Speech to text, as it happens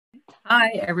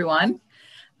Hi, everyone.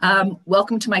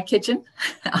 Welcome to my kitchen.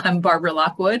 I'm Barbara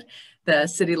Lockwood, the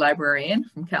city librarian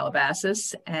from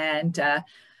Calabasas, and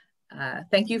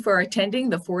thank you for attending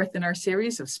the fourth in our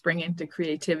series of Spring into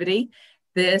Creativity.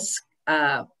 The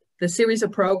series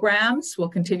of programs will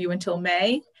continue until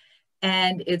May,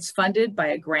 and it's funded by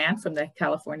a grant from the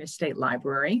California State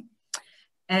Library.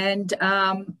 And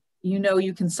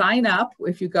you can sign up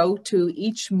if you go to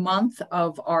each month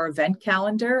of our event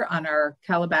calendar on our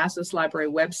Calabasas Library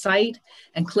website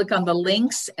and click on the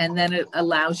links, and then it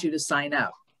allows you to sign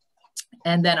up.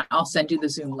 And then I'll send you the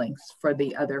Zoom links for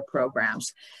the other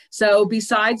programs. So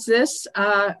besides this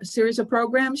series of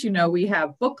programs, we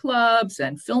have book clubs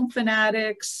and film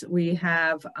fanatics. We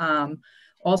have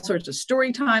all sorts of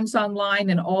story times online,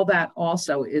 and all that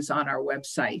also is on our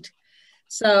website.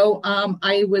 So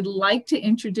I would like to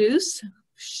introduce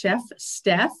Chef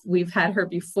Steph. We've had her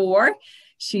before.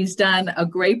 She's done a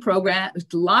great program,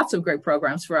 lots of great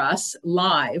programs for us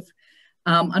live.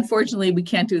 Unfortunately, we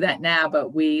can't do that now,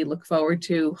 but we look forward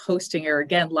to hosting her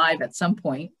again live at some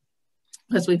point,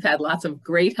 because we've had lots of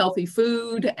great healthy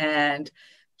food and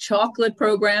chocolate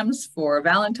programs for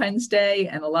Valentine's Day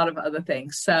and a lot of other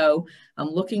things. So I'm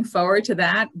looking forward to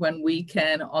that when we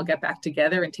can all get back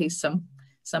together and taste some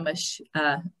of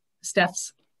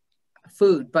Steph's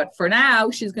food. But for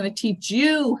now, she's going to teach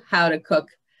you how to cook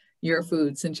your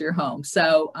food since you're home.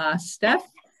 So Steph,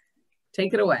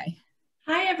 take it away.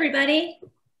 Hi, everybody.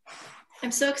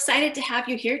 I'm so excited to have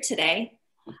you here today.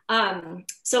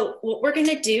 So what we're going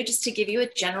to do, just to give you a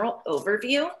general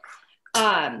overview,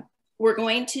 we're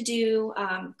going to do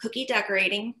cookie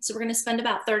decorating. So we're going to spend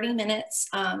about 30 minutes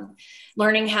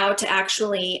learning how to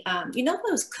actually,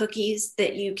 those cookies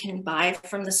that you can buy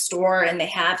from the store, and they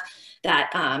have that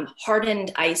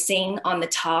hardened icing on the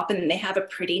top, and they have a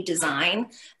pretty design.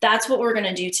 That's what we're going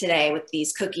to do today with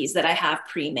these cookies that I have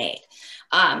pre-made.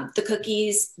 The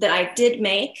cookies that I did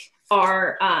make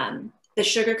are the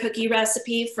sugar cookie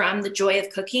recipe from The Joy of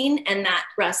Cooking, and that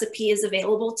recipe is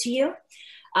available to you.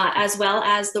 As well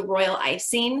as the royal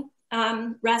icing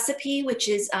recipe, which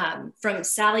is from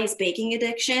Sally's Baking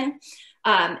Addiction.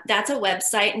 That's a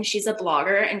website, and she's a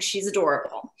blogger, and she's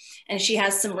adorable. And she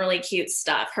has some really cute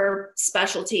stuff. Her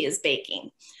specialty is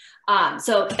baking.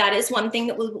 So that is one thing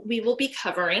that we will be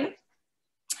covering,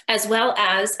 as well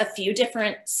as a few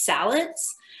different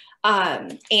salads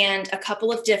and a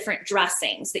couple of different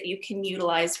dressings that you can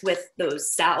utilize with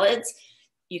those salads.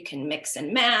 You can mix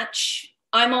and match.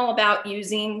 I'm all about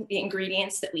using the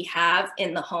ingredients that we have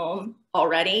in the home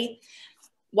already.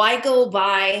 Why go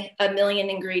buy a million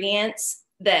ingredients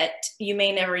that you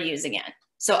may never use again?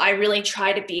 So I really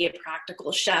try to be a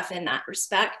practical chef in that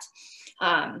respect.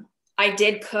 I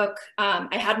did cook.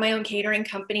 I had my own catering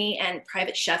company and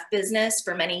private chef business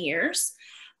for many years.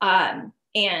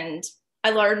 And I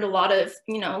learned a lot of,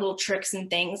 little tricks and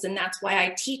things. And that's why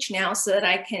I teach now, so that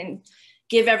I can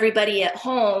give everybody at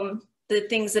home the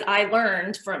things that I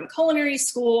learned from culinary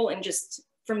school and just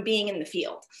from being in the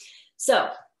field. So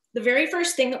the very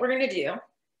first thing that we're going to do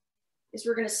is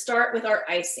we're going to start with our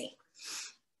icing.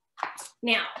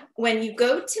 Now, when you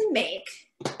go to make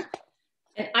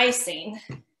an icing,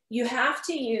 you have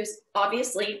to use,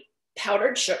 obviously,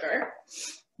 powdered sugar.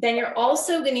 Then you're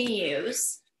also going to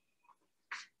use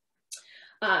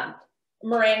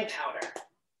meringue powder.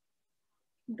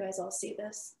 You guys all see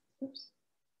this?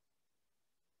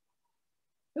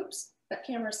 Oops, that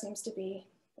camera seems to be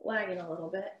lagging a little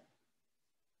bit.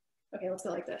 Okay, let's go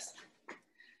like this.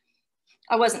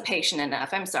 I wasn't patient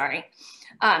enough, I'm sorry.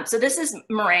 So this is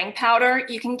meringue powder.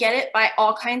 You can get it by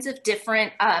all kinds of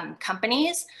different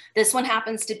companies. This one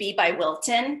happens to be by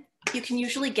Wilton. You can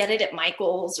usually get it at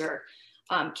Michael's or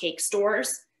cake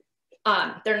stores.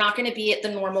 They're not gonna be at the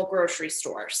normal grocery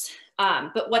stores.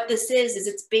 But what this is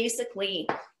it's basically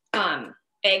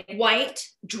egg white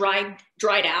dried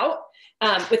out,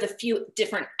 with a few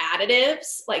different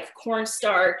additives like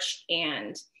cornstarch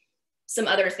and some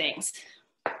other things,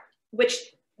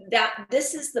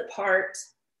 this is the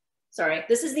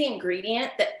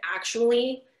ingredient that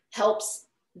actually helps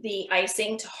the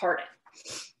icing to harden.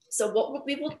 So what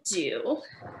we will do,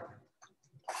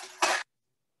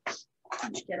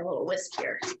 let me get a little whisk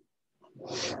here.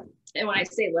 And when I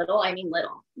say little, I mean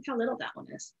little. Look how little that one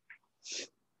is.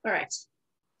 All right,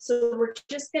 so we're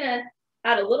just gonna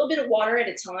add a little bit of water at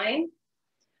a time.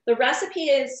 The recipe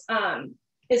is a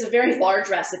very large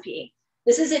recipe.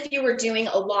 This is if you were doing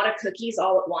a lot of cookies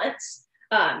all at once.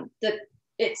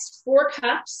 It's 4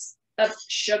 cups of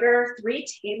sugar, 3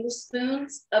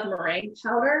 tablespoons of meringue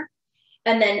powder,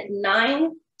 and then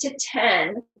 9 to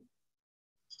 10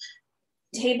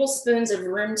 tablespoons of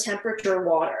room temperature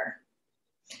water.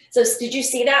 So did you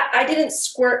see that? I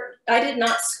did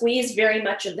not squeeze very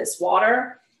much of this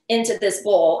water into this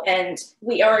bowl, and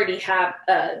we already have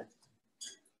a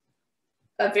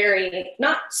very,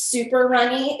 not super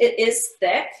runny, it is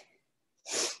thick,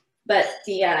 but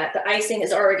the icing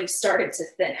has already started to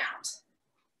thin out.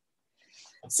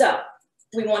 So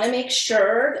we want to make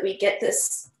sure that we get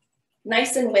this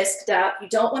nice and whisked up. You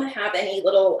don't want to have any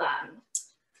little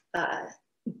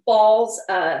balls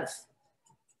of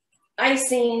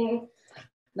icing,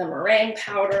 the meringue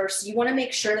powder. So you want to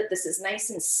make sure that this is nice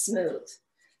and smooth.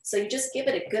 So you just give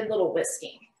it a good little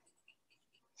whisking.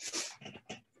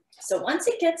 So once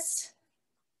it gets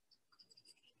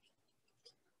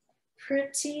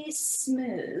pretty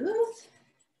smooth,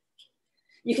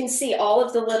 you can see all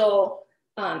of the little,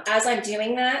 as I'm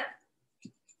doing that,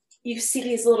 you see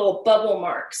these little bubble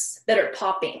marks that are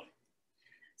popping.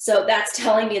 So that's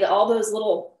telling me that all those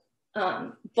little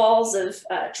balls of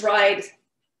dried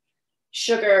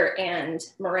sugar and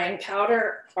meringue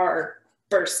powder are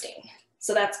bursting.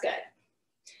 So that's good,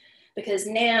 because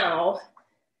now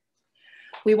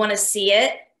we want to see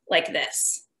it like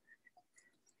this.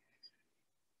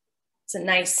 It's a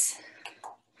nice,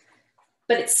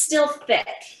 but it's still thick.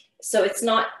 So it's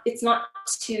not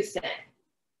too thin.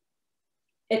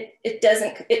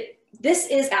 This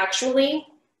is actually,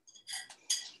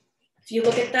 if you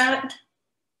look at that,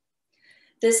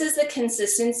 this is the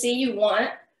consistency you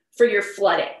want for your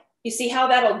flooding. You see how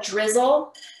that'll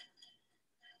drizzle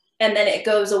and then it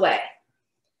goes away.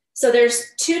 So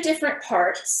there's two different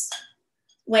parts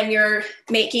when you're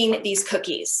making these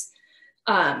cookies.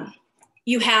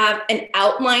 You have an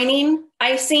outlining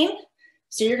icing.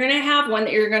 So you're gonna have one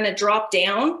that you're gonna drop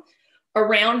down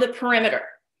around the perimeter.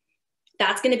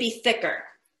 That's gonna be thicker.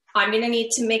 I'm gonna need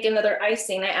to make another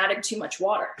icing. I added too much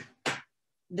water.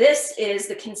 This is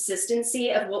the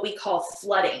consistency of what we call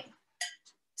flooding.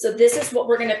 So this is what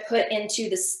we're gonna put into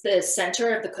the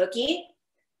center of the cookie,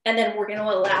 and then we're gonna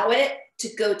allow it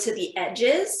to go to the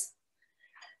edges.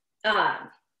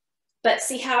 But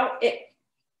see how it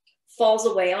falls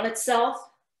away on itself?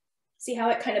 See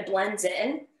how it kind of blends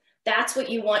in? That's what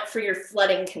you want for your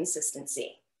flooding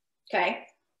consistency, okay?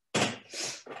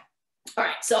 All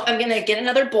right, so I'm gonna get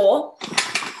another bowl.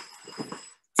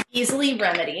 It's easily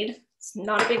remedied. It's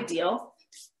not a big deal.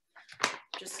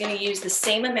 Just gonna use the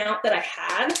same amount that I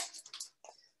had.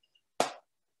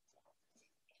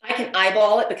 I can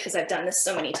eyeball it because I've done this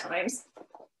so many times.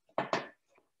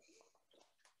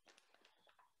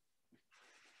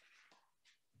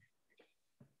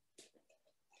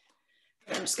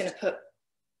 I'm just gonna put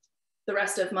the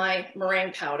rest of my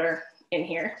meringue powder in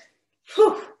here.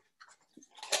 Whew.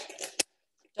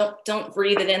 Don't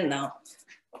breathe it in though.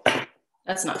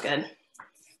 That's not good.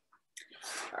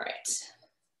 All right,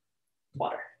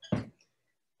 water.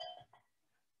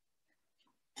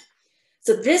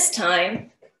 So this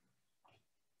time,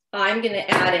 I'm gonna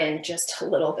add in just a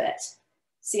little bit.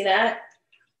 See that?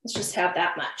 Let's just have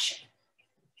that much.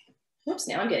 Oops,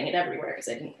 now I'm getting it everywhere because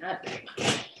I didn't add very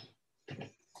much.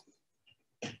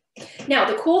 Now,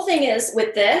 the cool thing is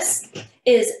with this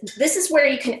is where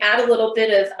you can add a little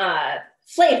bit of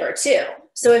flavor too.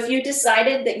 So if you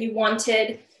decided that you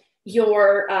wanted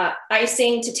your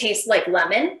icing to taste like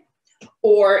lemon,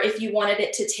 or if you wanted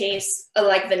it to taste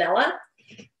like vanilla,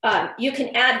 you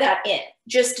can add that in.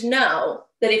 Just know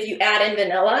that if you add in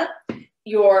vanilla,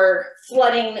 your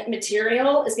flooding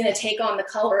material is going to take on the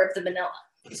color of the vanilla.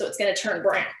 So it's going to turn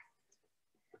brown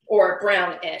or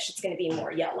brownish. It's going to be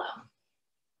more yellow.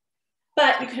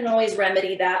 But you can always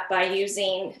remedy that by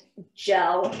using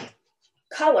gel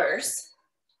colors,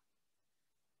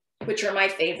 which are my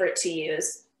favorite to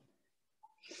use.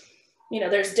 You know,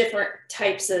 there's different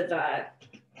types of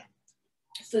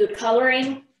food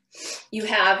coloring. You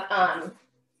have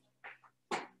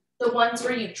the ones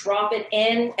where you drop it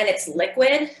in and it's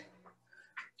liquid,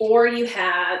 or you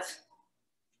have,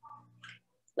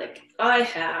 like I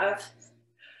have,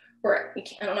 or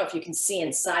I don't know if you can see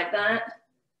inside that.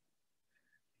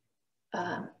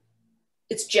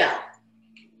 It's gel.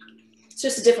 It's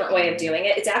just a different way of doing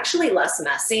it. It's actually less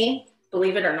messy,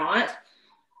 believe it or not,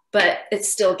 but it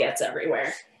still gets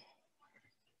everywhere.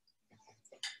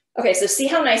 Okay, so see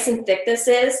how nice and thick this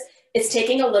is? It's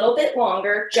taking a little bit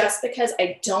longer just because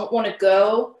I don't want to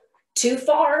go too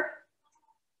far,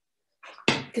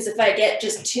 because if I get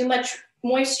just too much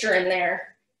moisture in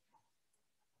there,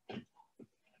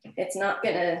 it's not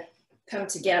going to come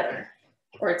together,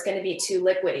 or it's going to be too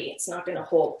liquidy. It's not going to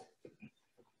hold.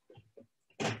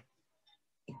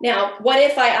 Now, what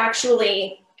if I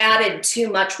actually added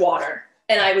too much water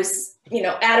and I was, you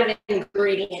know, added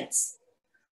ingredients?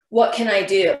 What can I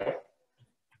do?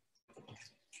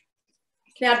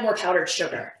 add more powdered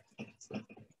sugar.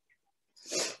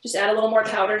 Just add a little more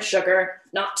powdered sugar,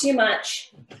 not too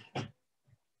much.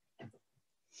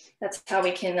 That's how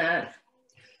we can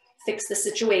fix the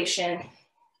situation.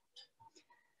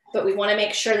 But we want to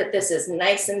make sure that this is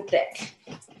nice and thick.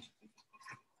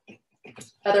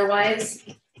 Otherwise,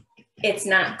 it's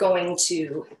not going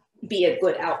to be a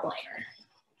good outliner.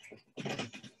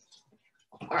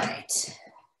 All right.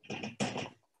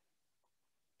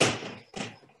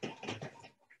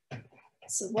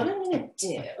 So what I'm going to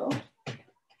do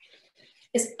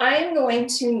is I'm going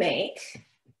to make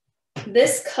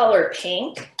this color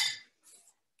pink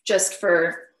just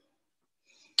for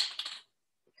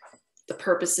the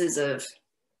purposes of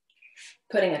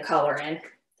putting a color in.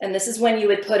 And this is when you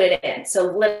would put it in. So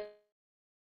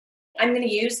I'm going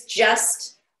to use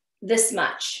just this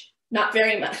much, not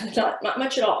very much, not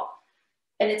much at all.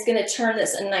 And it's going to turn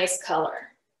this a nice color.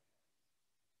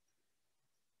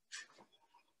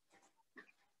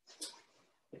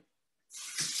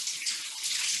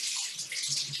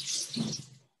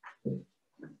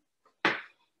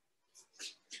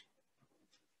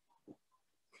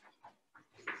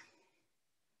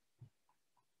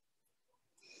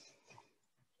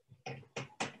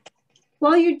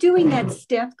 While you're doing that,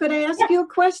 Steph, could I ask you a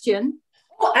question?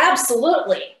 Oh,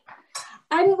 absolutely.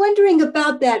 I'm wondering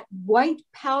about that white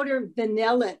powder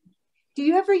vanillin. Do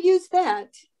you ever use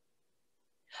that?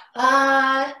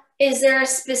 Is there a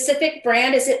specific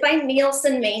brand? Is it by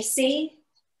Nielsen Macy?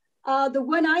 The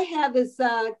one I have is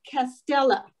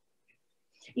Castella.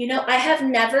 You know, I have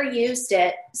never used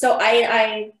it. So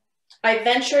I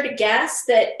venture to guess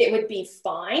that it would be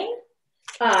fine.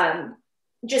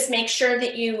 Just make sure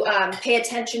that you pay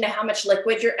attention to how much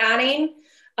liquid you're adding.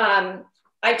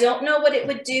 I don't know what it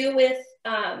would do with,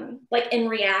 like in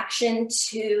reaction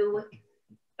to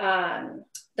the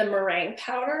meringue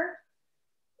powder.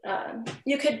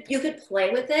 You could play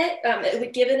with it. It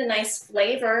would give it a nice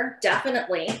flavor,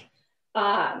 definitely.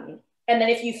 And then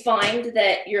if you find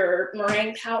that your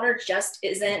meringue powder just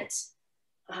isn't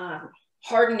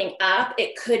hardening up,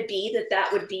 it could be that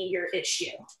that would be your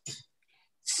issue.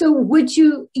 So would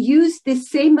you use the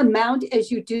same amount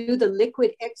as you do the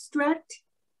liquid extract?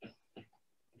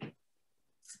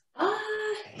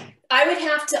 I would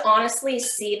have to honestly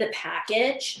see the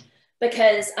package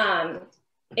because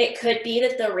it could be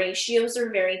that the ratios are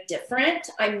very different.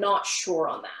 I'm not sure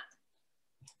on that.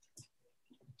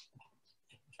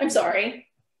 I'm sorry.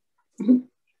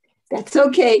 That's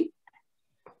okay.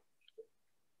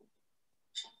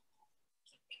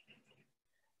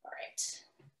 All right.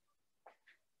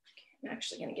 I'm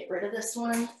actually going to get rid of this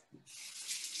one.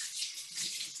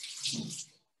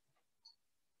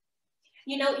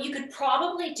 You know, you could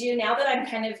probably do, now that I'm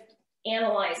kind of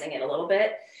analyzing it a little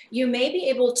bit, you may be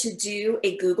able to do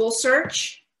a Google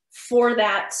search for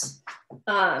that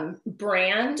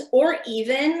brand, or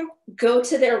even go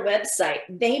to their website.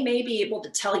 They may be able to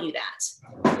tell you that.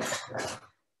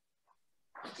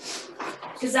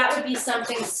 Because that would be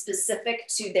something specific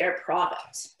to their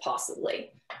product,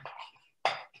 possibly.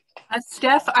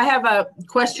 Steph, I have a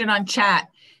question on chat.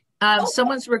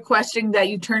 Someone's requesting that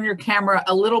you turn your camera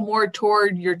a little more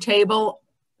toward your table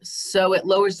so it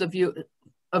lowers the view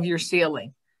of your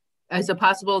ceiling. Is it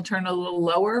possible to turn a little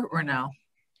lower or no?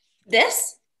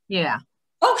 This? Yeah.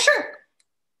 Oh, sure.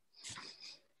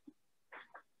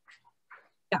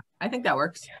 Yeah, I think that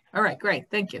works. All right, great.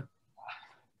 Thank you.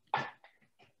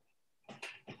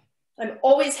 I'm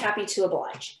always happy to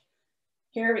oblige.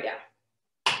 Here we go.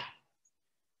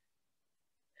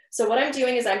 So what I'm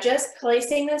doing is I'm just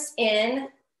placing this in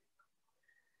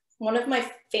one of my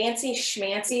fancy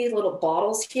schmancy little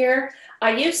bottles here.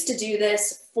 I used to do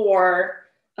this for,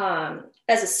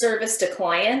 as a service to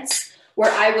clients,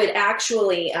 where I would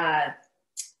actually, I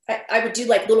would do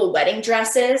like little wedding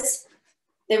dresses.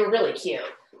 They were really cute.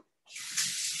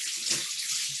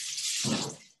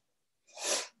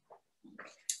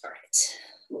 All right,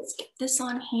 let's get this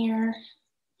on here.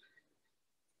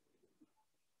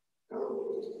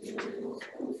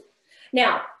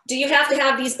 Now, do you have to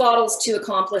have these bottles to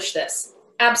accomplish this?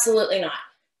 Absolutely not.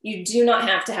 You do not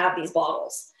have to have these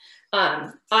bottles.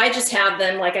 I just have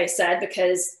them, like I said,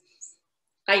 because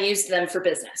I use them for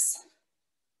business.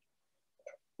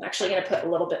 I'm actually going to put a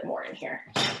little bit more in here.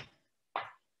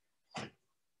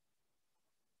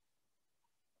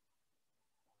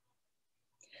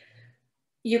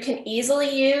 You can easily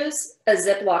use a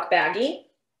Ziploc baggie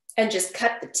and just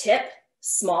cut the tip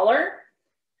smaller.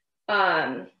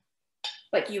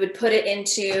 Like you would put it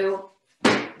into,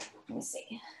 let me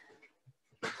see.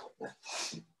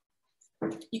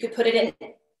 You could put it in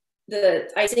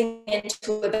the icing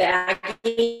into a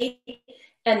baggie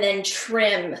and then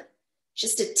trim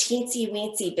just a teensy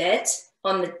weensy bit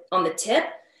on the tip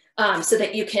so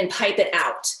that you can pipe it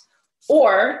out.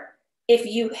 Or if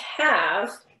you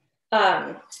have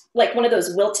like one of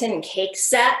those Wilton cake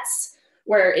sets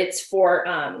where it's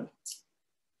for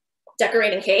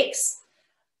decorating cakes,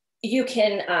 you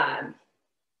can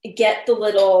get the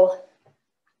little,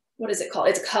 what is it called?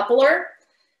 It's a coupler.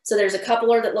 So there's a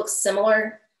coupler that looks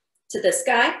similar to this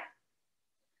guy.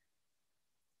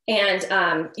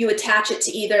 And you attach it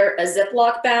to either a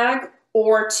Ziploc bag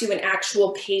or to an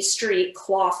actual pastry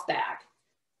cloth bag.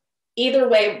 Either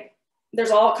way,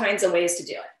 there's all kinds of ways to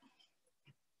do it.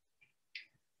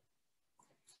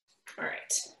 All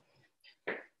right,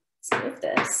 let's move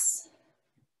this.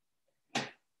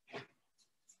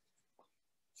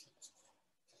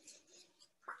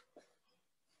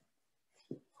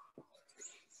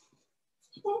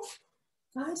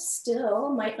 I still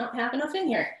might not have enough in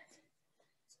here.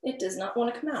 It does not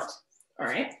want to come out. All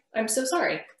right, I'm so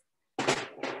sorry.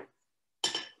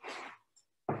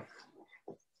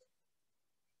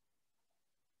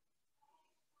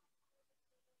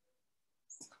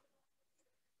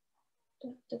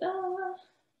 Da, da, da.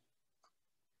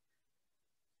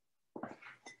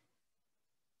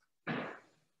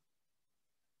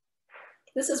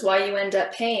 This is why you end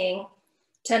up paying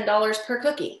 $10 per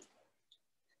cookie.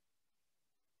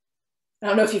 I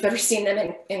don't know if you've ever seen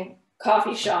them in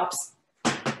coffee shops.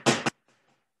 There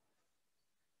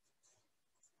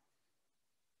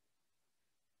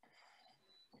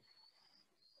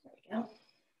we go.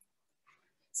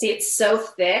 See, it's so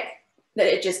thick that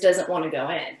it just doesn't want to go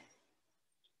in.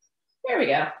 There we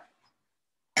go.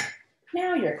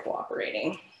 Now you're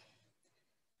cooperating.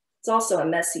 It's also a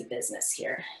messy business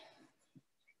here.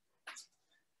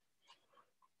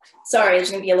 Sorry,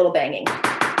 there's gonna be a little banging. All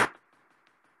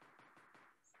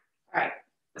right,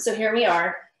 so here we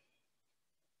are.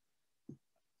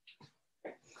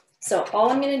 So all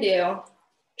I'm gonna do,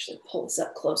 actually pull this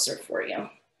up closer for you.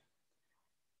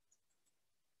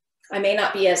 I may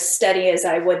not be as steady as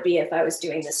I would be if I was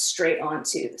doing this straight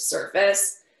onto the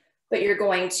surface, but you're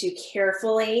going to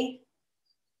carefully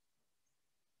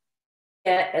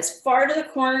get as far to the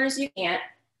corner as you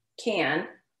can.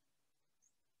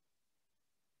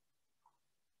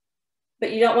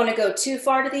 But you don't want to go too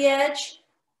far to the edge.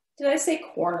 Did I say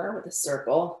corner with a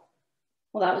circle?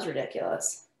 Well, that was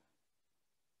ridiculous.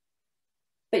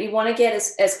 But you want to get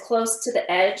as close to the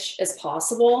edge as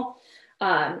possible,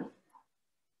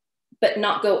 but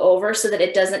not go over so that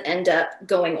it doesn't end up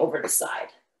going over the side.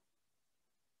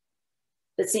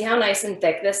 But see how nice and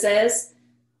thick this is?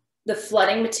 The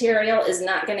flooding material is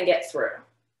not going to get through.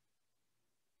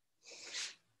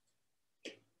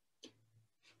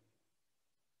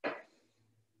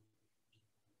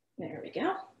 There we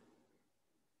go.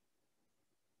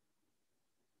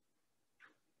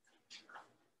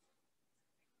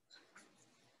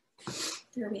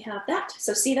 There we have that.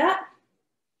 So see that?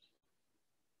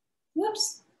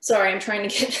 Whoops. Sorry, I'm trying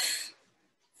to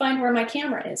find where my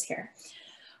camera is here.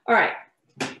 All right.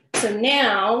 So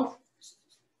now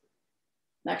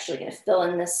I'm actually going to fill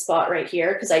in this spot right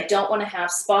here because I don't want to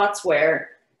have spots where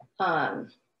that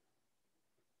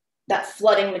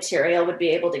flooding material would be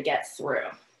able to get through.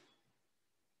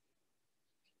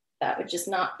 That would just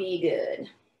not be good.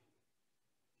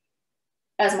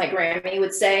 As my Grammy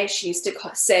would say, she used to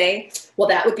say, well,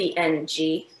 that would be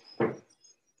NG,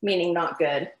 meaning not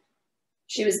good.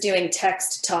 She was doing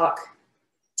text talk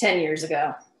 10 years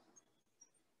ago.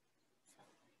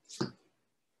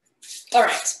 All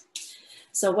right,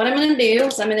 so what I'm gonna do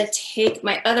is I'm gonna take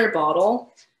my other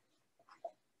bottle,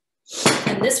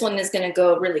 and this one is gonna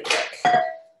go really quick.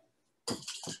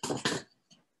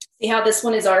 See how this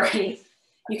one is already,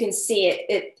 you can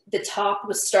see the top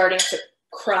was starting to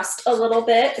crust a little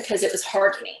bit because it was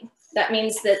hardening. That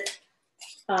means that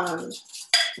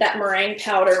that meringue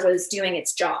powder was doing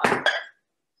its job.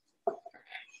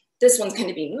 This one's going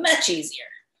to be much easier.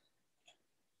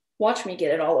 Watch me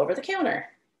get it all over the counter.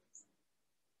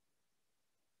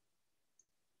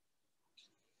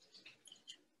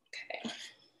 Okay.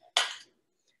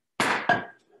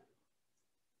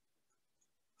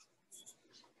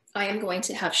 I am going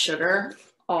to have sugar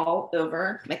all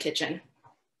over my kitchen.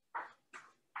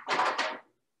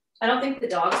 I don't think the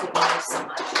dogs would mind so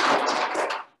much.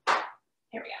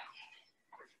 Here we go.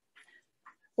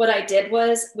 What I did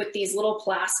was with these little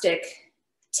plastic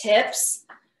tips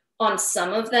on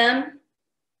some of them, I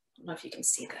don't know if you can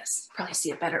see this, probably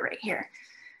see it better right here.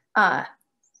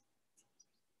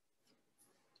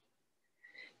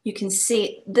 You can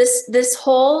see this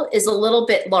hole is a little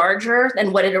bit larger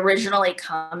than what it originally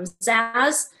comes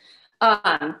as.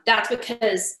 That's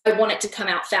because I want it to come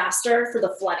out faster for the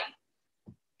flooding.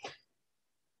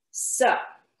 So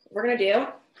what we're gonna do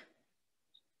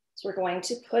is we're going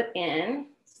to put in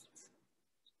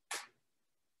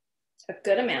a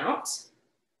good amount.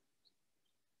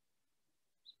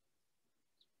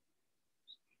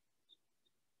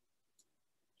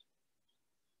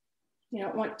 You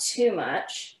don't want too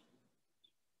much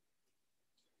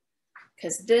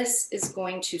because this is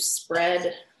going to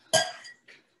spread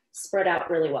out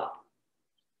really well.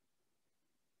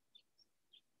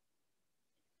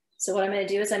 So what I'm going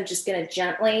to do is I'm just going to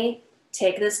gently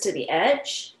take this to the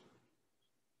edge.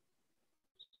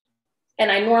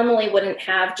 And I normally wouldn't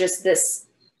have just this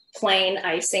plain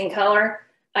icing color.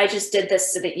 I just did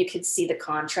this so that you could see the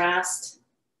contrast.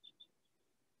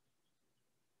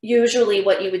 Usually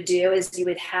what you would do is you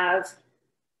would have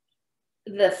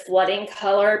the flooding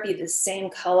color be the same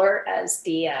color as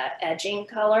the edging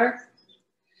color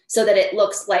so that it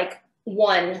looks like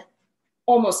one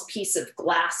almost piece of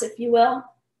glass, if you will.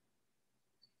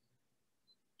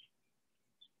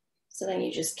 So then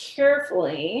you just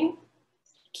carefully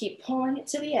keep pulling it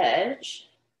to the edge.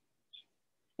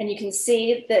 And you can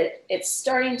see that it's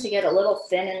starting to get a little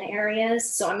thin in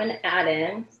areas. So I'm going to add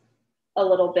in a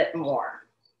little bit more.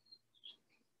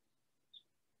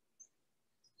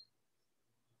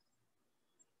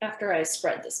 After I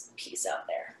spread this piece out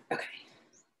there. Okay.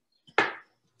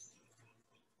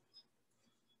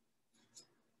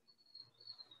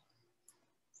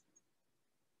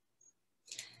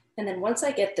 And then once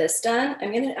I get this done,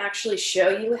 I'm going to actually show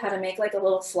you how to make like a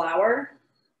little flower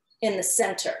in the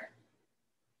center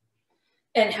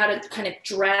and how to kind of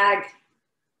drag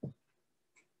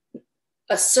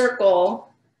a circle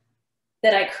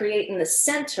that I create in the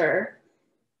center,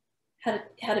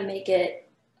 how to make it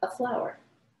a flower.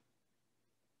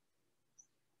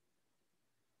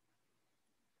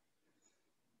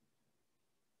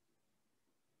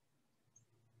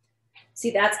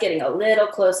 See, that's getting a little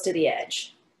close to the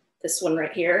edge. This one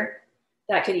right here,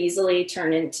 that could easily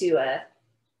turn into a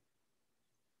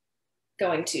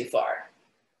going too far.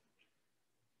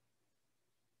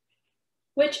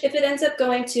 Which if it ends up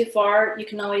going too far, you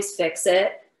can always fix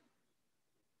it.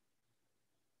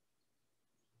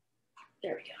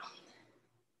 There we go.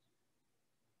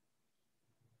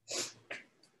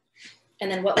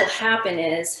 And then what will happen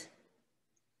is,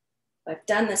 if I've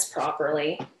done this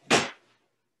properly,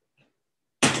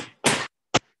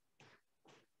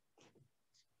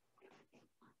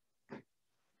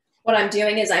 what I'm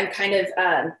doing is I'm kind of,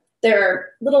 there are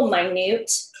little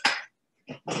minute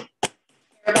air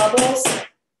bubbles.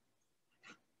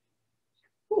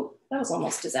 Ooh, that was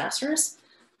almost disastrous.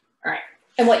 All right,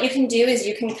 and what you can do is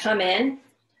you can come in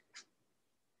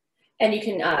and you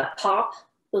can pop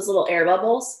those little air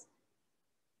bubbles.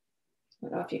 I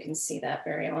don't know if you can see that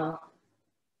very well.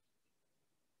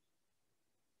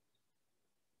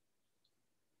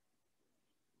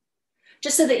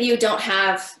 Just so that you don't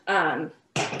have,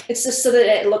 it's just so that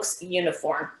it looks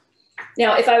uniform.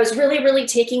 Now, if I was really, really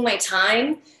taking my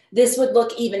time, this would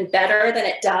look even better than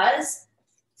it does.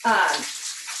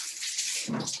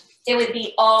 It would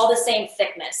be all the same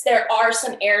thickness. There are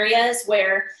some areas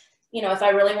where, you know, if I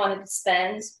really wanted to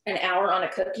spend an hour on a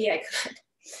cookie, I could,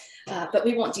 but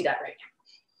we won't do that right now.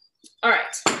 All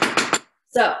right,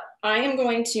 so I am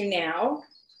going to now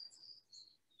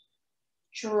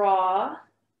draw.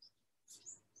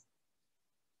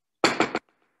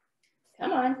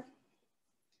 Come on.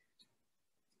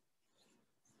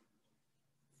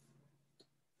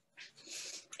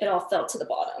 It all fell to the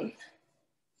bottom.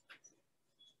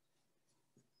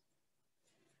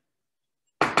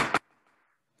 Do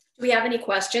we have any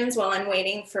questions while I'm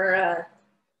waiting for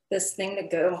this thing to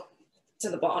go to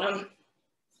the bottom?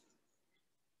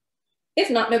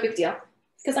 If not, no big deal,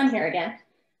 because I'm here again.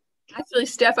 Actually,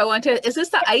 Steph, I want to, is this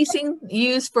the icing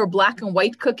used for black and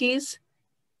white cookies?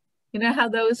 You know how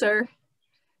those are?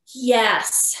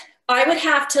 Yes, I would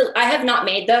have to, I have not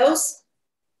made those.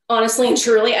 Honestly and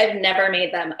truly, I've never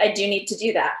made them. I do need to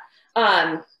do that.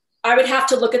 I would have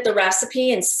to look at the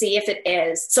recipe and see if it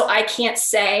is. So I can't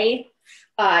say,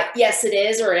 yes, it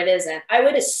is or it isn't. I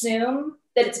would assume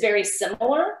that it's very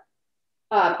similar.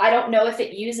 I don't know if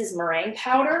it uses meringue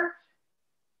powder.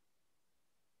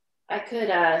 I could,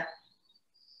 at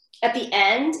the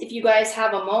end, if you guys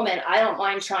have a moment, I don't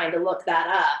mind trying to look that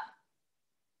up.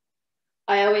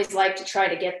 I always like to try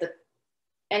to get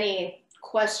any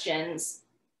questions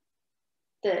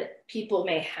that people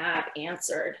may have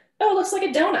answered. Oh, it looks like a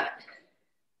donut.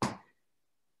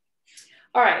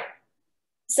 All right,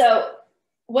 so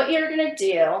what you're gonna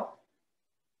do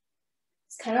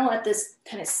is kind of let this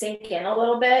kind of sink in a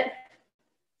little bit.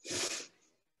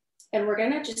 And we're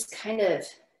gonna just kind of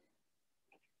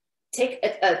take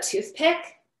a toothpick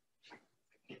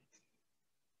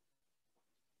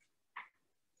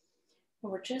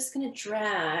and we're just gonna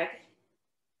drag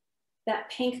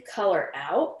that pink color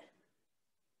out.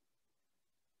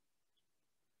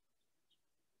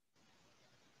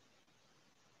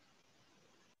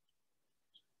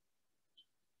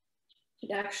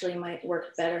 It actually might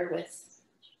work better with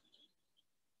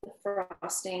the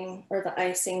frosting or the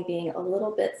icing being a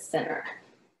little bit thinner.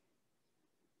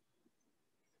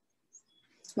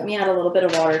 Let me add a little bit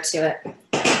of water to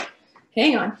it.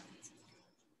 Hang on.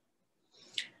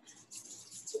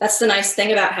 That's the nice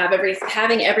thing about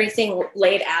having everything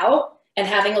laid out and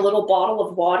having a little bottle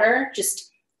of water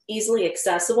just easily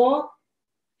accessible.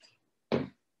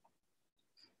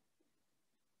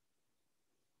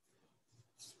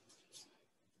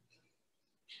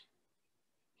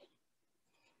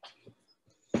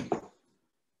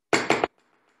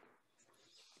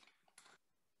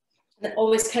 And then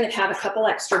always kind of have a couple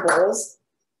extra bowls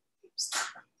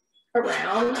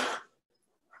around.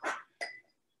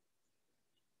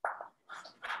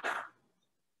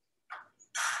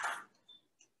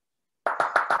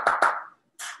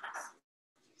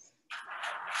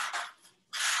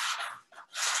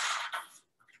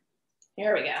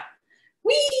 There we go.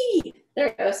 Whee! There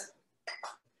it goes.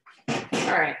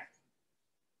 All right.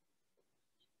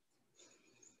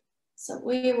 So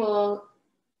we will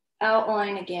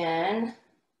outline again.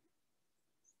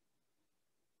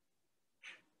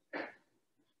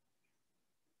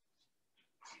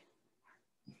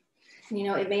 You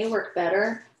know, it may work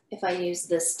better if I use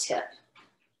this tip.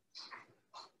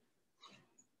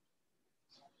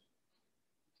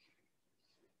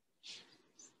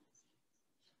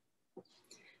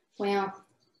 Well,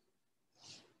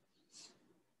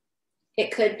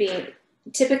 it could be,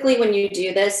 typically when you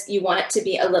do this, you want it to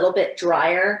be a little bit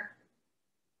drier,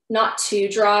 not too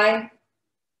dry,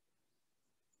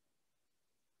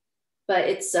 but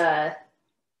it's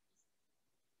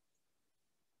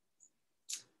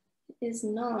is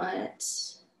not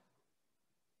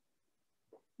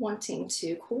wanting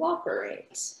to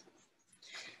cooperate.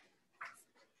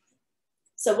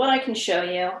 So what I can show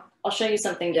you, I'll show you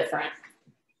something different.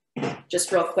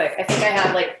 Just real quick. I think I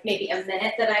have like maybe a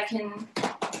minute that I can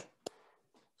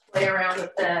play around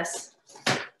with this.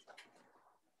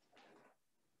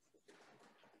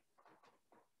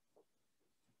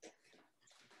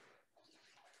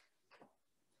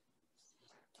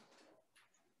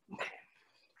 Okay.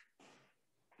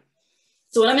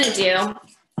 So what I'm going to do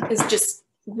is just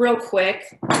real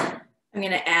quick, I'm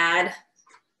going to add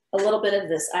a little bit of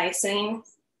this icing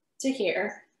to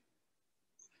here.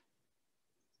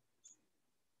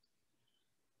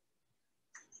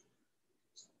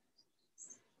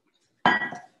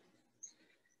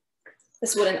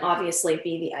 This wouldn't obviously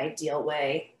be the ideal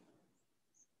way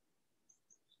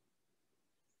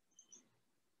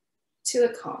to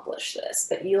accomplish this,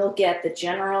 but you'll get the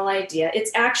general idea. It's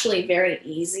actually very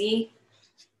easy.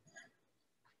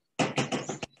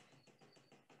 And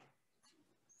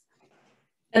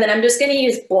then I'm just going to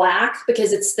use black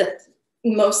because it's the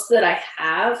most that I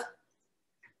have.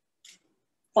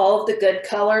 All of the good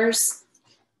colors,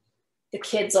 the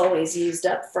kids always used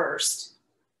up first.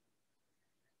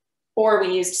 Or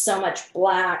we used so much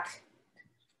black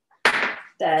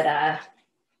that,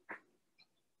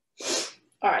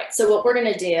 all right, so what we're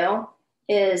gonna do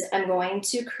is I'm going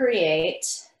to create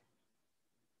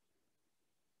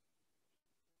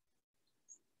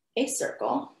a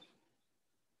circle.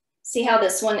 See how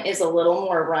this one is a little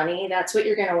more runny? That's what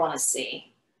you're gonna wanna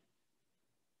see.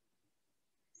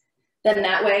 Then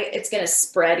that way it's gonna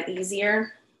spread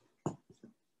easier.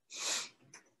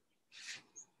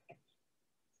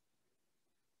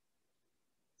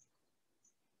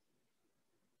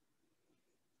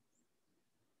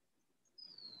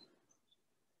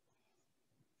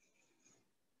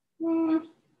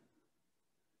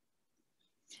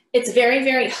 It's very,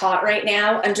 very hot right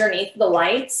now underneath the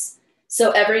lights.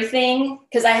 So everything,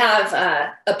 because I have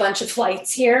a bunch of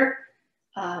lights here,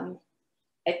 I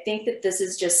think that this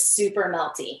is just super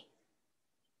melty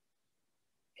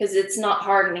because it's not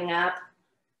hardening up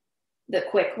the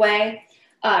quick way.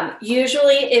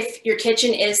 Usually if your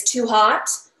kitchen is too hot,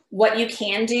 what you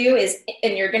can do is,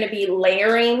 and you're going to be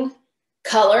layering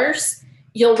colors,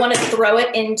 you'll want to throw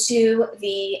it into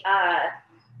the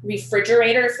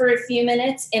refrigerator for a few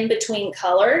minutes in between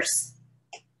colors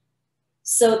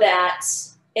so that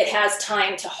it has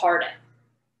time to harden.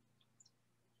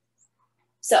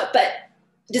 So, but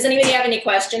does anybody have any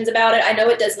questions about it? I know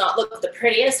it does not look the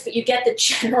prettiest, but you get the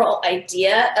general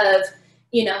idea of,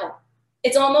 you know,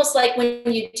 It's almost like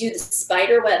when you do the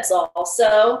spider webs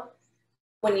also,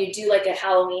 when you do like a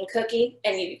Halloween cookie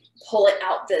and you pull it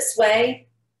out this way.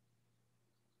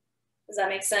 Does that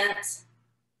make sense?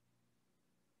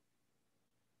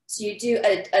 So you do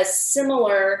a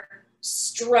similar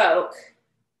stroke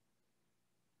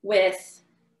with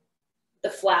the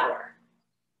flour.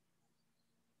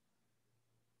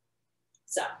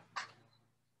 So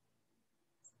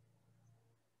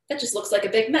that just looks like a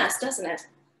big mess, doesn't it?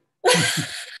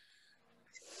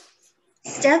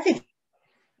 Steph,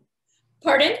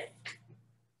 Pardon?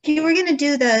 if you were going to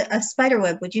do a spider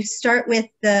web, would you start with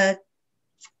the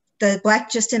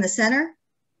black just in the center?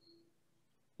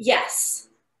 Yes.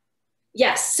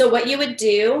 Yes. So what you would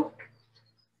do,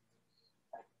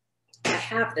 I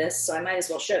have this, so I might as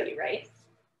well show you, right?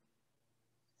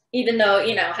 Even though,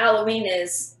 you know, Halloween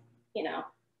is, you know,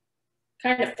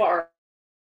 kind of far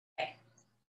away,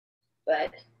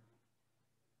 but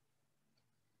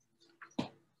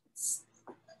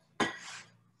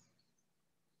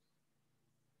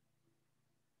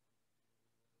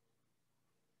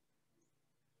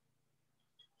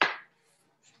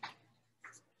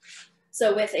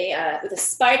so with a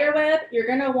spider web, you're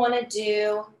gonna wanna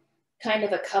do kind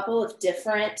of a couple of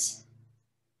different,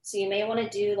 so you may wanna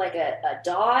do like a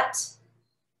dot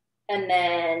and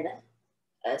then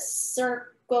a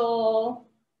circle.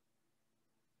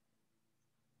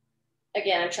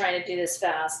 Again, I'm trying to do this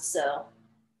fast, so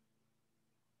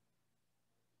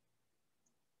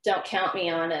don't count me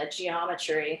on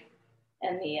geometry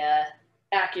and the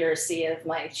accuracy of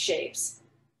my shapes.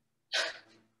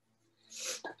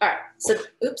 All right, so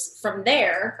oops, from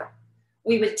there,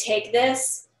 we would take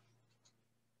this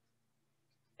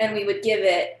and we would give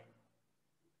it,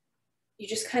 you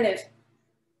just kind of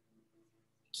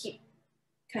keep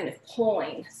kind of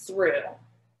pulling through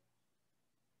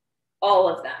all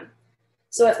of them.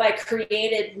 So if I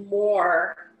created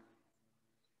more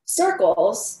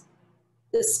circles,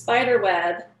 the spider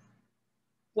web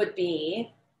would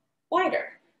be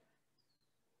wider.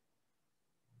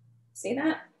 See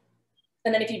that?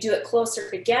 And then if you do it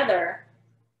closer together,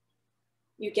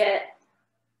 you get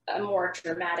a more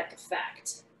dramatic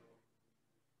effect.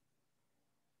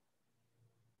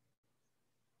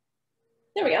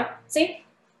 There we go, see?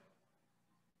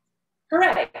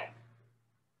 Hooray.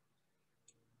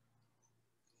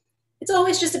 It's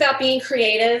always just about being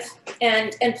creative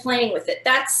and playing with it.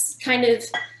 That's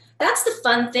the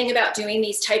fun thing about doing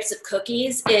these types of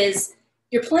cookies is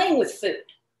you're playing with food.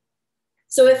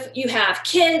 So if you have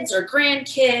kids or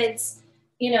grandkids,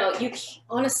 you know, you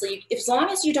honestly, as long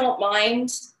as you don't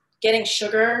mind getting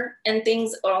sugar and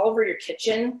things all over your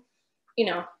kitchen, you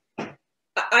know,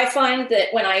 I find that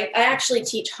when I actually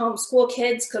teach homeschool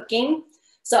kids cooking,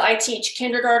 so I teach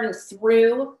kindergarten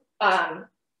through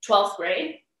 12th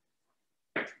grade,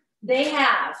 they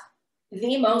have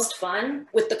the most fun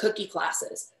with the cookie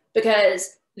classes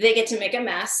because they get to make a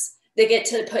mess. They get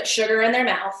to put sugar in their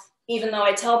mouth, even though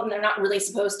I tell them they're not really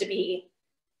supposed to be,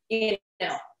 you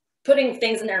know, putting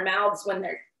things in their mouths when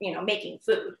they're, you know, making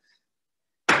food.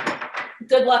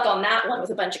 Good luck on that one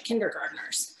with a bunch of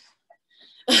kindergartners.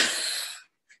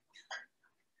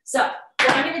 So what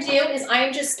I'm gonna do is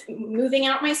I'm just moving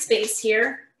out my space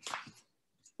here.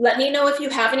 Let me know if you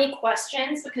have any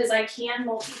questions because I can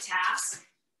multitask.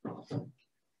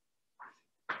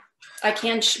 I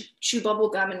can chew bubble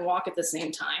gum and walk at the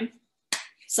same time.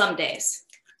 Some days.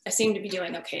 I seem to be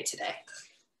doing okay today.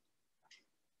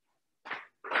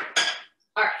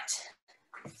 All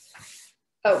right.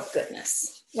 Oh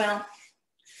goodness. Well,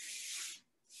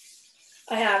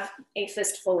 I have a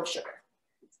fistful of sugar.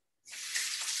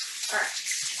 All right.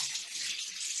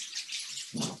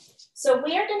 So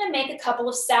we are going to make a couple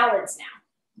of salads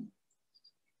now,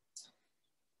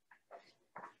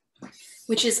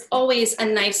 which is always a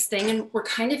nice thing. And we're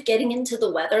kind of getting into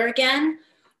the weather again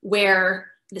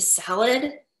where the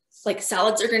salad, like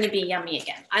salads are going to be yummy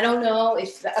again. I don't know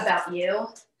if about you.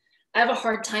 I have a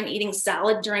hard time eating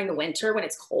salad during the winter when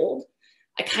it's cold.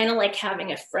 I kind of like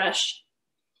having a fresh,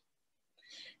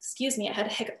 excuse me, I had a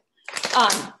hiccup.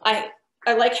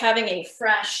 I like having a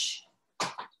fresh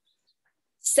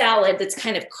salad that's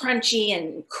kind of crunchy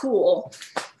and cool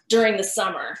during the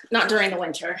summer, not during the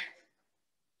winter.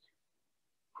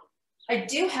 I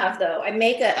do have though, I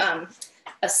make a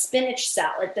spinach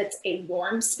salad that's a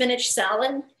warm spinach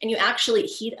salad, and you actually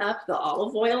heat up the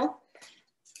olive oil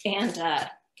and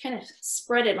kind of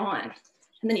spread it on.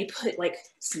 And then you put like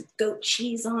some goat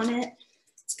cheese on it.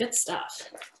 It's good stuff.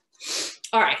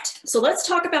 All right, so let's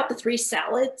talk about the 3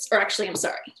 salads, or actually, I'm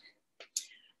sorry.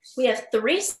 We have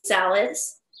 3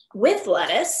 salads with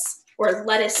lettuce or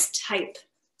lettuce type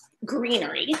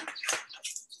greenery.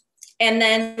 And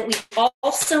then we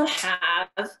also have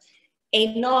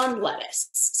a non-lettuce.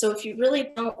 So if you really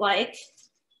don't like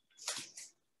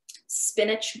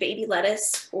spinach, baby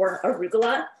lettuce, or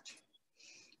arugula,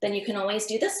 then you can always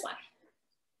do this one.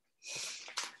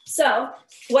 So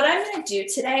what I'm gonna do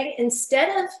today,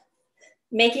 instead of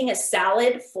making a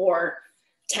salad for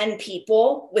 10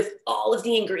 people with all of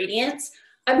the ingredients,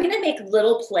 I'm gonna make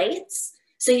little plates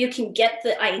so you can get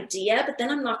the idea, but then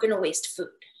I'm not gonna waste food.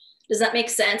 Does that make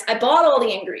sense? I bought all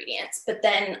the ingredients, but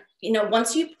then, you know,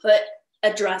 once you put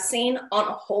a dressing on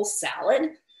a whole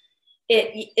salad,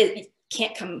 it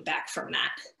can't come back from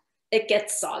that. It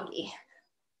gets soggy.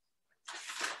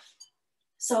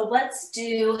 So let's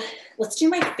do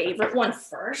my favorite one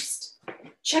first.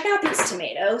 Check out these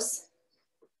tomatoes.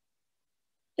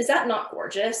 Is that not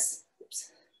gorgeous?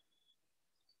 Oops.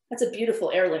 That's a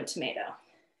beautiful heirloom tomato.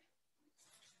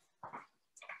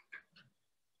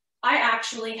 I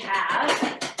actually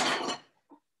have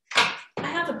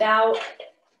about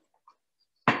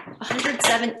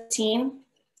 117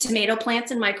 tomato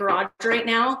plants in my garage right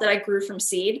now that I grew from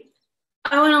seed.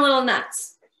 I went a little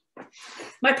nuts.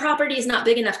 My property is not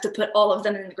big enough to put all of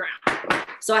them in the ground,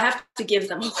 so I have to give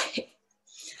them away.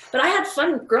 But I had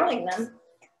fun growing them.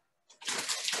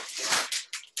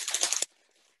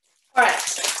 All right,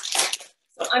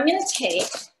 so I'm gonna take,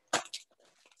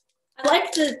 I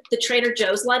like the Trader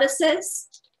Joe's lettuces.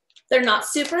 They're not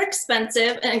super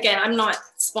expensive. And again, I'm not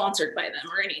sponsored by them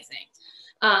or anything.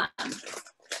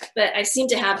 But I seem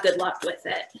to have good luck with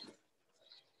it.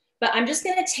 But I'm just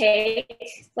gonna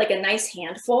take like a nice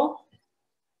handful.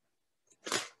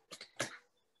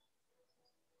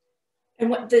 And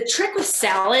what the trick with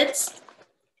salads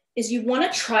is you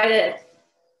wanna try to,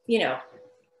 you know,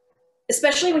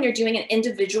 especially when you're doing an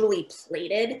individually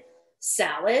plated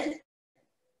salad,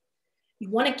 you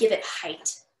wanna give it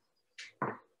height.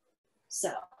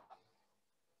 So,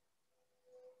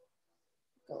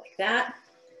 go like that.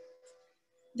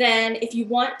 Then if you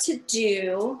want to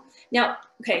do, now,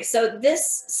 okay, so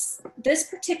this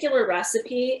particular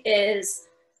recipe is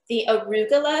the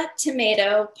arugula,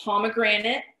 tomato,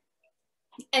 pomegranate,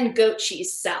 and goat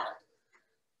cheese salad.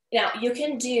 Now you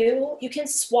can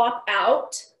swap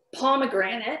out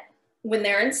pomegranate when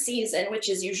they're in season, which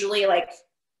is usually like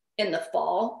in the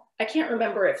fall. I can't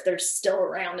remember if they're still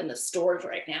around in the stores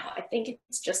right now. I think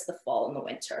it's just the fall and the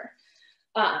winter.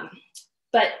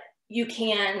 But you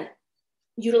can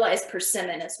utilize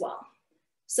persimmon as well.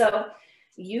 So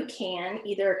you can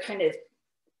either kind of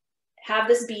have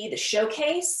this be the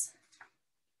showcase,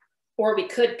 or we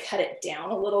could cut it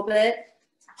down a little bit.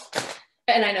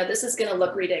 And I know this is gonna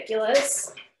look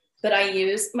ridiculous, but I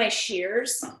use my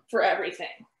shears for everything.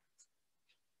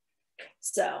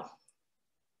 So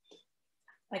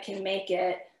I can make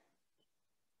it,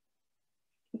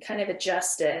 kind of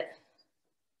adjust it.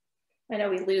 I know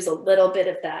we lose a little bit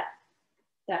of that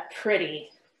pretty,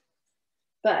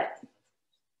 but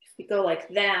if we go like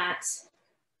that,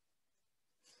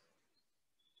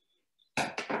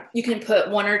 you can put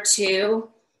one or two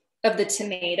of the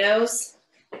tomatoes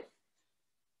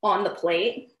on the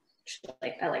plate.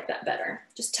 I like that better,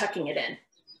 just tucking it in.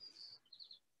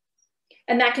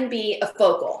 And that can be a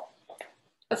focal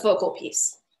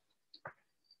piece.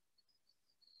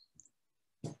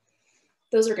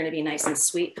 Those are going to be nice and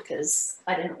sweet because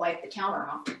I didn't wipe the counter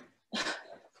off.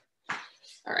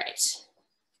 All right.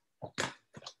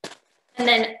 And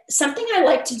then something I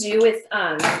like to do with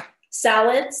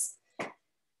salads,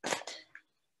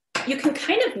 you can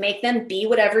kind of make them be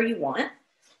whatever you want.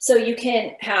 So you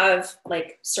can have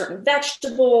like certain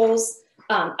vegetables.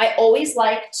 I always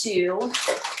like to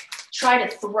try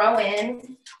to throw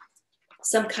in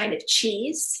some kind of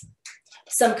cheese,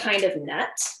 some kind of nut.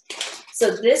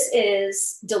 So this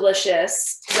is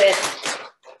delicious with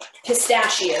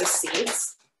pistachio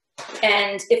seeds.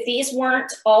 And if these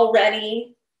weren't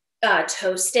already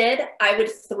toasted, I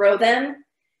would throw them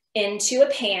into a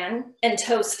pan and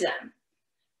toast them.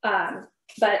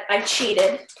 But I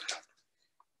cheated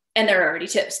and they're already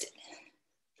toasted.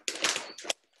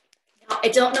 Now, I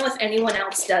don't know if anyone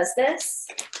else does this.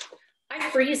 I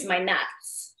freeze my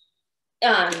nuts.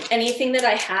 Anything that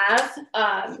I have,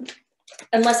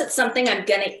 unless it's something I'm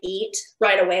gonna eat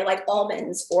right away, like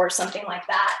almonds or something like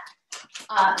that,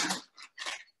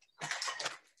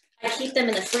 I keep them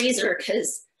in the freezer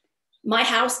because my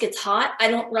house gets hot. I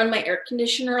don't run my air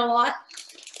conditioner a lot.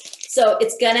 So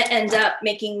it's gonna end up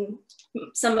making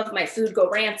some of my food go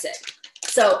rancid.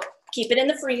 So keep it in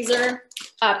the freezer.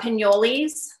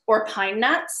 Pinoles or pine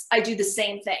nuts, I do the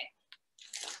same thing.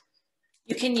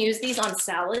 You can use these on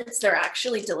salads. They're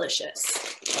actually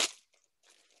delicious.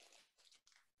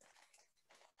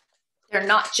 They're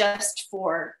not just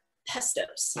for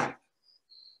pestos.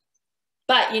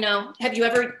 But, you know,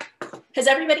 has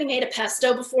everybody made a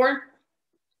pesto before?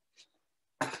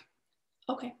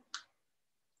 Okay.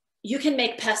 You can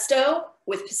make pesto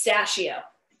with pistachio.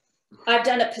 I've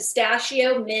done a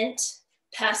pistachio mint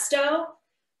pesto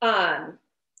on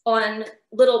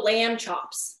little lamb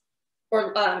chops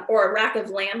or a rack of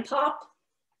lamb pop.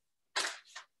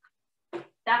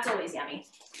 That's always yummy.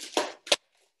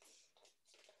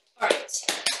 All right.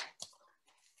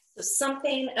 So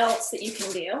something else that you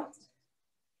can do.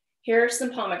 Here are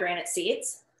some pomegranate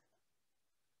seeds.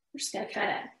 We're just gonna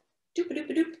kind of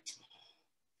doop-a-doop-a-doop.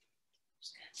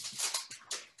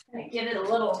 Gonna give it a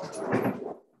little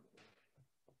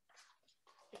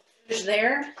push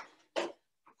there.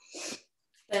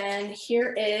 Then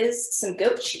here is some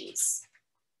goat cheese.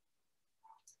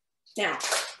 Now,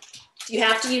 you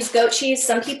have to use goat cheese.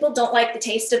 Some people don't like the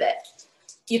taste of it.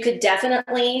 You could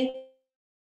definitely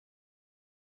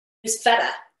use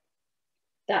feta.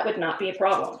 That would not be a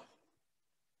problem.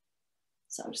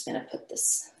 So I'm just gonna put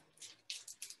this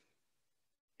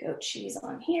goat cheese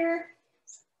on here.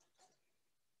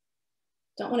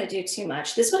 Don't want to do too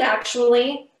much. This would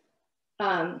actually,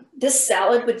 this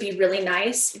salad would be really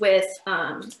nice with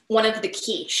one of the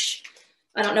quiche.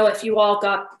 I don't know if you all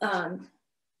got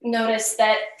noticed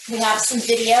that we have some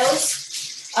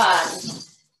videos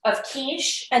of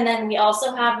quiche, and then we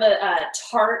also have a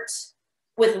tart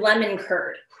with lemon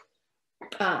curd.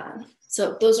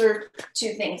 So those are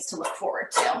two things to look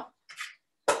forward to.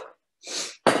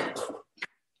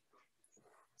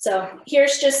 So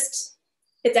here's just,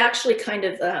 it's actually kind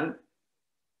of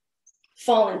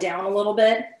fallen down a little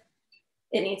bit.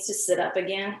 It needs to sit up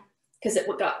again because it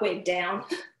got weighed down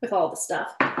with all the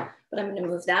stuff. But I'm gonna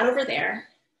move that over there.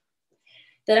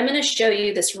 Then I'm gonna show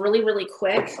you this really, really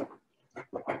quick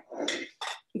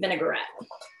vinaigrette.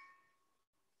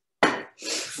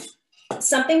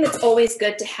 Something that's always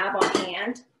good to have on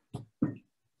hand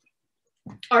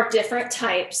are different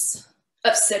types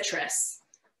of citrus.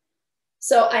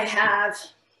 So I have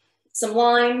some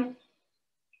lime.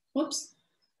 Whoops,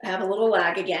 I have a little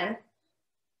lag again.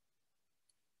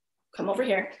 Come over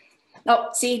here. Oh,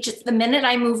 see, just the minute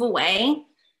I move away,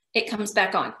 it comes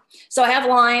back on. So I have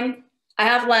lime, I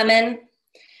have lemon,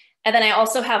 and then I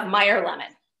also have Meyer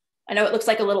lemon. I know it looks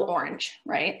like a little orange,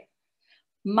 right?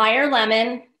 Meyer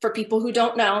lemon, for people who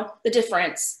don't know the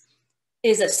difference,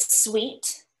 is a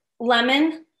sweet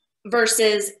lemon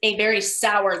versus a very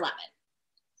sour lemon.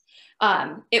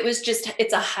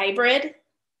 It's a hybrid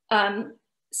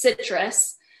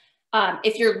citrus.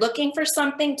 If you're looking for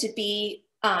something to be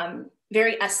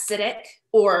very acidic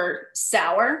or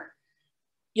sour,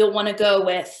 you'll want to go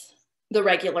with the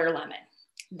regular lemon.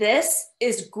 This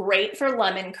is great for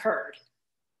lemon curd.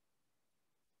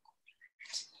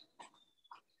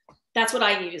 That's what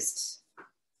I used.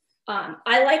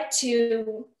 I like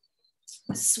to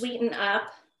sweeten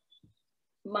up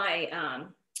my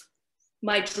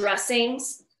my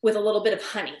dressings with a little bit of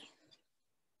honey.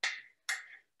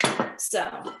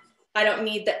 So I don't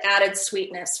need the added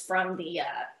sweetness from the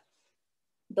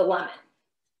lemon.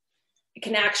 It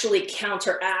can actually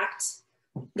counteract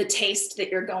the taste that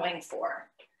you're going for.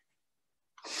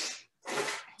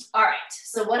 All right,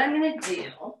 so what I'm gonna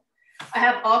do, I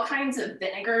have all kinds of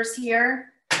vinegars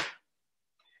here,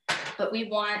 but we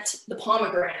want the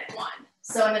pomegranate one.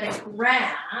 So I'm gonna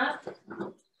grab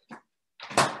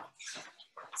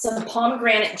some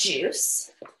pomegranate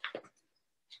juice.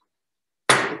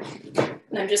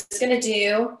 And I'm just gonna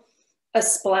do a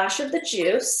splash of the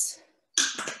juice.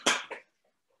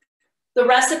 The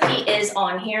recipe is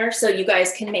on here, so you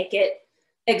guys can make it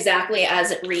exactly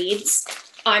as it reads.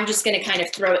 I'm just gonna kind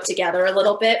of throw it together a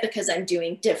little bit because I'm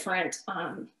doing different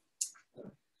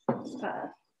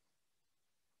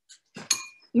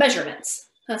measurements.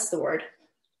 That's the word.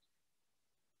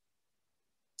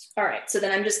 All right, so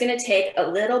then I'm just gonna take a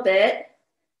little bit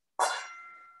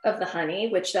of the honey,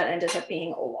 which that ended up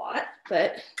being a lot,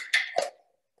 but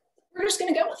we're just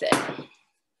gonna go with it.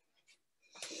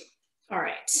 All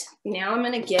right, now I'm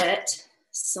gonna get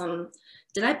some,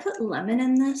 did I put lemon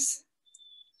in this?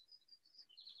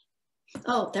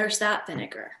 Oh, there's that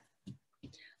vinegar.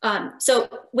 So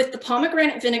with the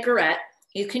pomegranate vinaigrette,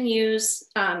 you can use,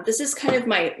 this is kind of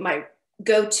my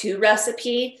go-to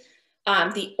recipe,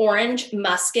 the orange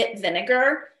muscat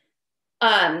vinegar,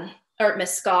 or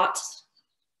muscat,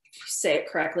 if you say it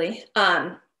correctly.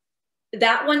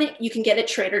 That one you can get at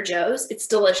Trader Joe's. It's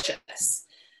delicious.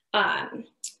 I'm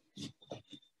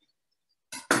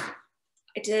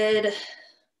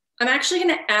actually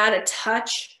gonna add a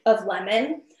touch of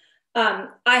lemon.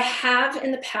 I have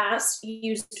in the past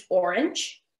used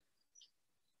orange,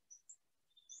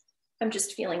 I'm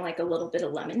just feeling like a little bit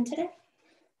of lemon today.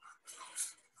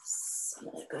 So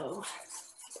I'm gonna go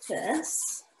like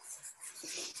this.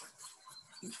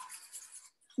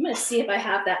 I'm gonna see if I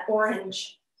have that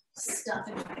orange stuff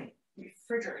in my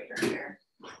refrigerator here.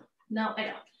 No, I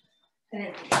don't. I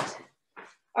didn't need it.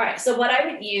 All right, so what I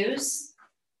would use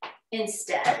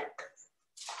instead,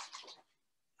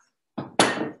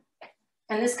 and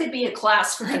this could be a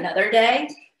class for another day,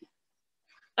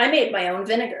 I made my own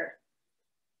vinegar.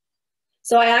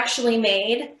 So I actually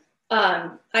made,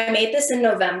 I made this in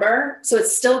November, so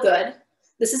it's still good.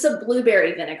 This is a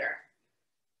blueberry vinegar.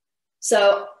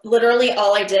 So literally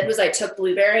all I did was I took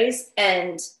blueberries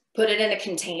and put it in a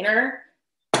container.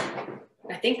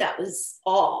 I think that was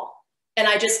all. And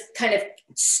I just kind of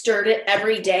stirred it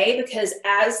every day because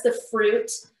as the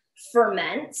fruit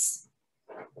ferments,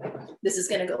 this is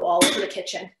gonna go all over the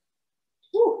kitchen.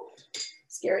 Ooh,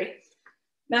 scary.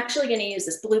 I'm actually gonna use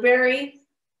this blueberry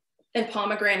and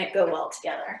pomegranate go well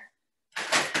together.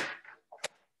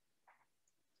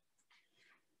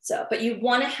 So, but you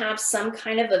want to have some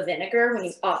kind of a vinegar when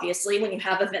you, obviously, when you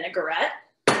have a vinaigrette,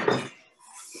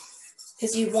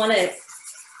 because you want to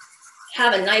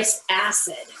have a nice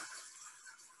acid.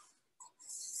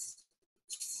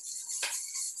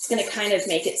 It's going to kind of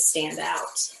make it stand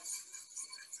out.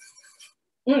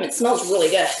 It smells really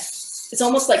good. It's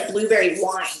almost like blueberry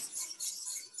wine.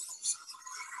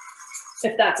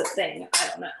 If that's a thing, I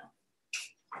don't know.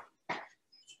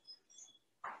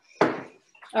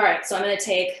 All right, so I'm gonna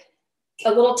take a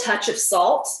little touch of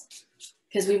salt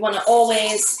because we wanna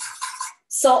always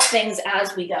salt things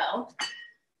as we go.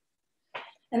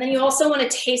 And then you also wanna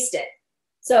taste it.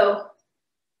 So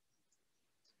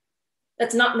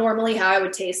that's not normally how I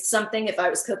would taste something if I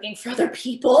was cooking for other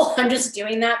people. I'm just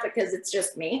doing that because it's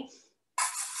just me.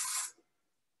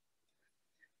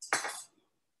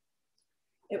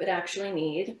 It would actually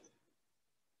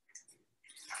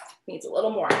needs a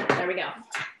little more. There we go.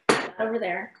 Over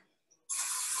there.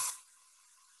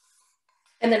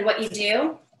 And then what you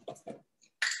do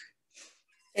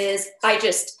is I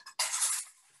just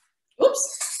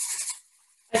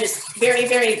very,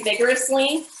 very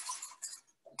vigorously,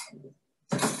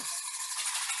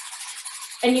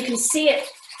 and you can see it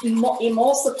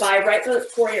emulsify right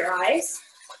before your eyes.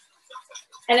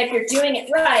 And if you're doing it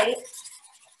right,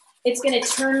 it's going to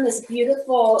turn this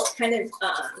beautiful kind of,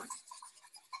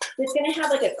 it's going to have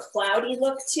like a cloudy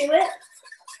look to it,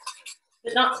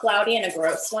 but not cloudy in a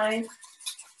gross way.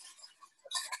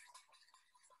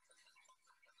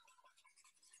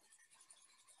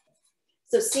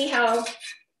 So see how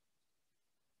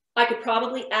I could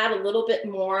probably add a little bit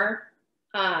more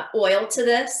oil to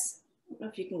this. I don't know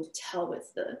if you can tell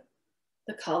with the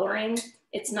coloring.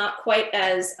 It's not quite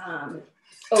as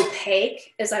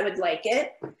opaque as I would like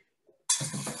it.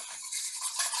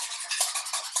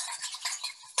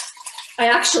 I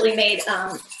actually made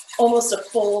almost a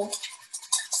full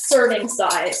serving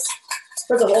size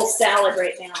for the whole salad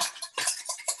right now.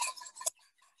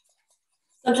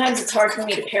 Sometimes it's hard for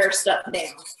me to pare stuff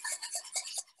down.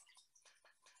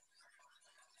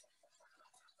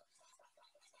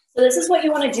 So this is what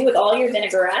you want to do with all your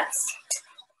vinaigrettes.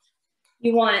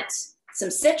 You want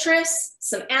some citrus,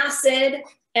 some acid,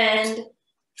 and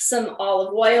some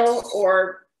olive oil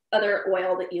or other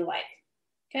oil that you like,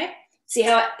 okay? See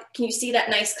how, can you see that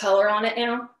nice color on it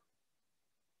now?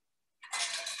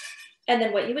 And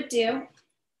then what you would do,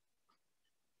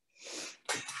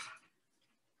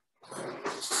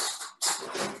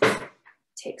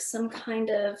 take some kind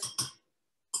of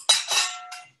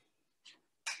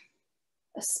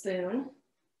a spoon,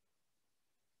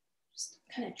 just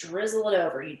kind of drizzle it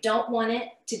over. You don't want it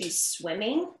to be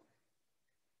swimming,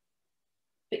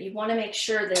 but you want to make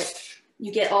sure that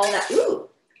you get all that, you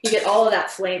get all of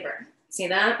that flavor. See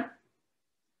that?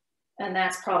 And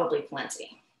that's probably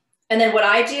plenty. And then what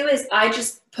I do is I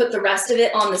just put the rest of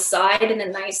it on the side in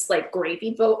a nice like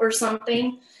gravy boat or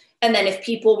something. And then if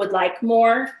people would like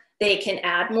more, they can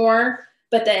add more.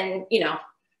 But then, you know,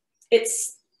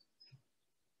 isn't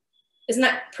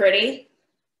that pretty?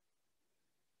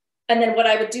 And then what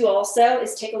I would do also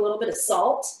is take a little bit of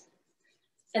salt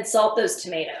and salt those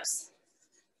tomatoes.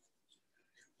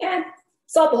 And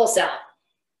salt the whole salad.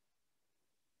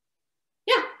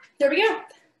 Yeah, there we go.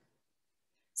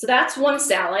 So that's one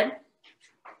salad.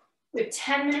 We have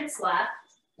 10 minutes left.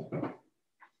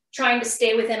 Trying to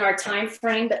stay within our time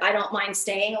frame, but I don't mind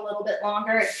staying a little bit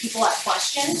longer if people have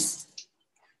questions.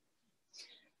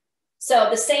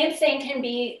 So the same thing can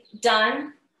be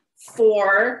done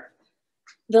for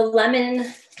the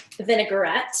lemon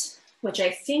vinaigrette, which I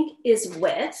think is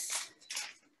with,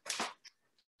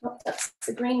 oh, that's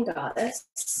the Green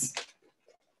Goddess.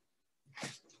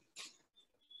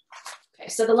 Okay,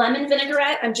 so the lemon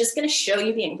vinaigrette, I'm just gonna show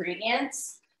you the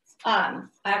ingredients. I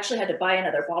actually had to buy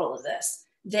another bottle of this.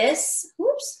 This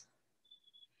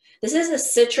is a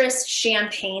citrus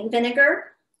champagne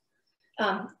vinegar.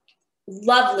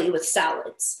 Lovely with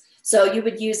salads. So you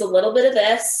would use a little bit of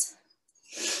this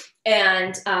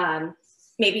and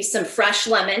maybe some fresh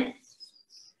lemon, a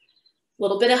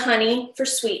little bit of honey for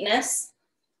sweetness,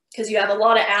 because you have a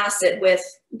lot of acid with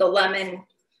the lemon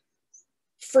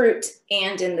fruit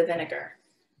and in the vinegar.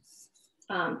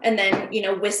 And then, you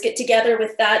know, whisk it together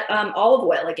with that olive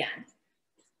oil again.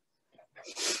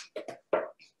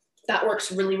 That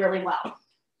works really, really well.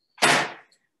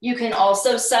 You can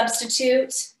also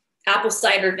substitute apple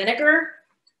cider vinegar.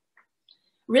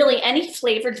 Really, any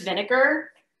flavored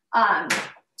vinegar. You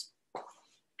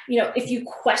know, if you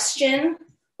question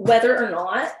whether or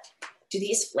not do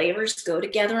these flavors go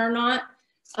together or not,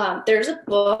 there's a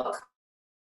book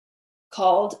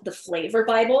called The Flavor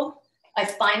Bible. I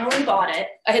finally bought it.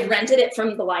 I had rented it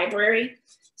from the library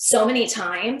so many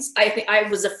times. I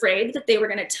was afraid that they were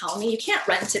going to tell me you can't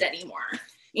rent it anymore.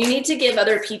 You need to give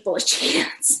other people a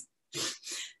chance.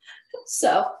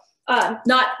 So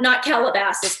not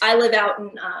Calabasas. I live out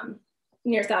in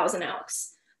near Thousand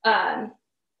Oaks. But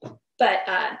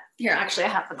here, actually, I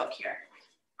have the book here.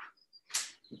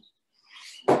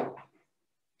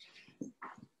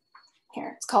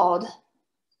 Here, it's called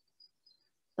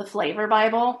The Flavor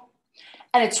Bible.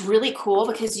 And it's really cool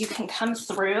because you can come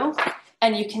through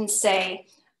and you can say,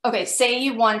 okay, say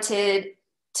you wanted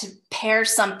to pair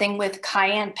something with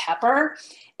cayenne pepper.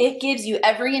 It gives you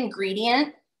every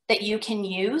ingredient that you can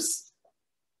use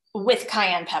with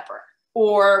cayenne pepper,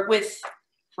 or with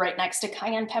right next to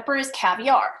cayenne pepper is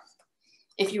caviar,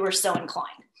 if you were so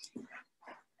inclined.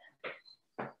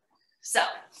 So,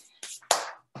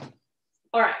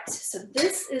 all right, so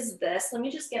this is this. Let me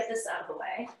just get this out of the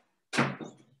way.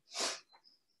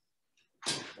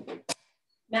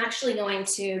 I'm actually going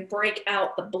to break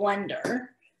out the blender.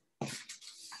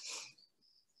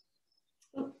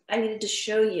 I needed to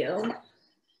show you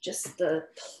just the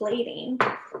plating.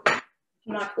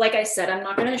 Like I said, I'm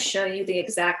not going to show you the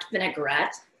exact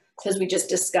vinaigrette because we just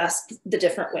discussed the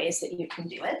different ways that you can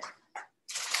do it.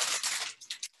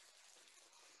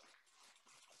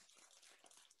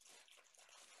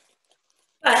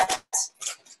 But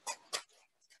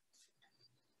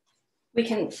we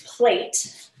can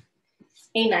plate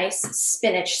a nice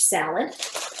spinach salad.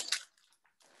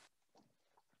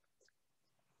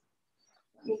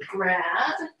 Let me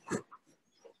grab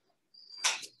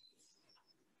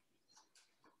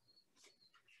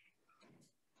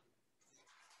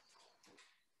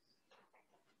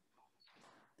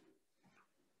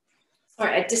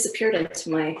sorry, I disappeared into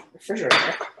my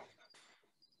refrigerator.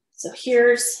 So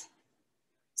here's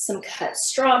some cut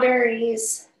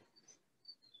strawberries,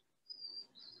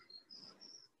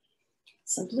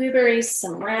 some blueberries,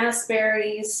 some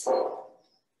raspberries.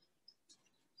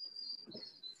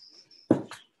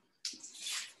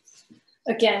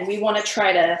 Again, we want to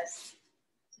try to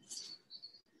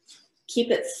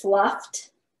keep it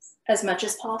fluffed as much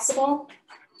as possible.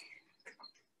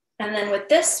 And then with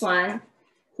this one,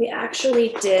 we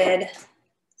actually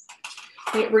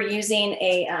we're using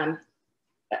a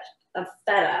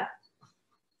feta.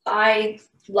 I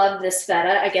love this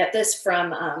feta. I get this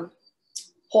from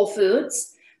Whole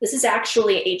Foods. This is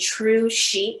actually a true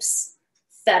sheep's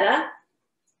feta.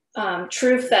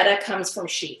 True feta comes from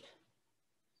sheep.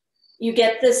 You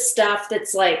get this stuff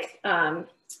that's like the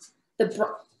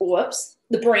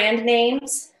brand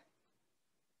names.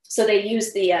 So they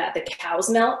use the cow's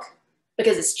milk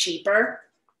because it's cheaper.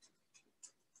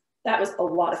 That was a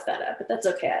lot of feta, but that's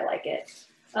okay. I like it.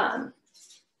 But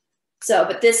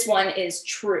this one is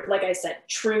true, like I said,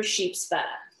 true sheep's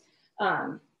feta.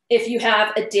 If you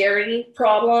have a dairy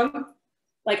problem,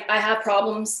 like I have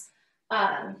problems,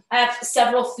 I have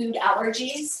several food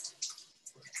allergies,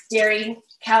 dairy,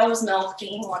 cow's milk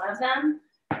being one of them.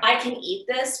 I can eat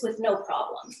this with no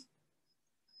problem.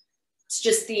 It's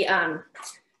just the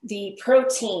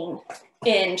protein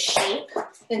in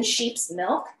sheep's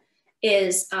milk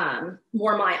is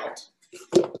more mild,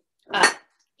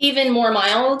 even more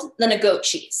mild than a goat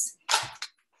cheese.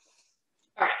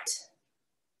 All right.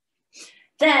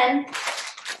 Then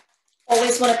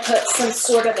always want to put some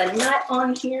sort of a nut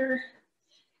on here.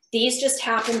 These just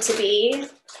happen to be,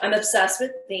 I'm obsessed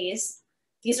with these.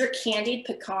 These are candied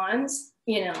pecans,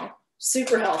 you know,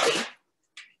 super healthy.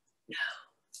 No,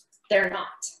 they're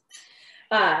not.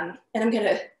 And I'm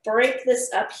gonna break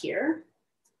this up here.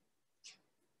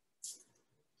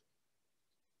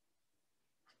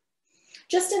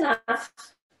 Just enough.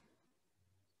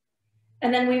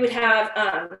 And then we would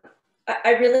have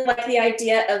I really like the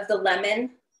idea of the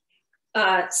lemon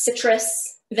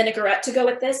citrus vinaigrette to go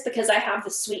with this, because I have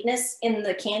the sweetness in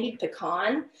the candied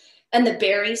pecan, and the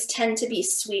berries tend to be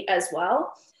sweet as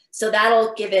well. So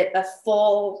that'll give it a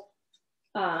full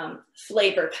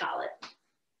flavor palette.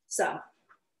 So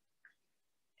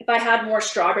if I had more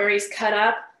strawberries cut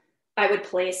up, I would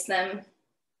place them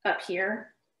up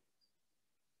here.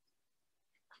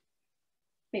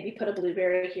 Maybe put a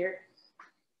blueberry here,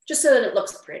 just so that it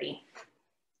looks pretty.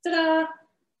 Ta-da!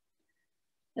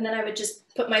 And then I would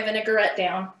just put my vinaigrette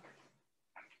down.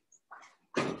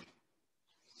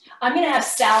 I'm gonna have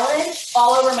salad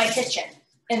all over my kitchen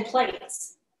in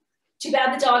plates. Too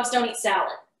bad the dogs don't eat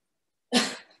salad.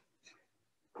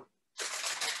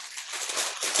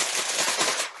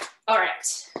 All right,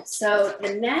 so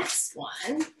the next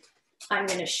one I'm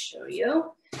gonna show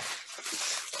you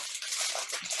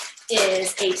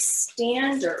is a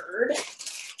standard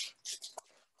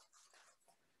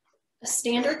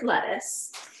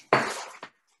lettuce.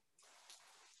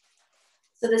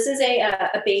 So this is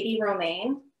a baby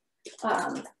romaine.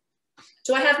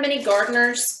 Do I have many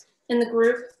gardeners in the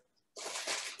group?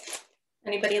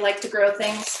 Anybody like to grow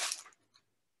things?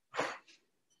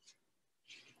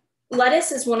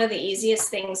 Lettuce is one of the easiest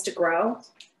things to grow.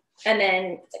 And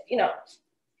then, you know,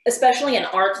 especially in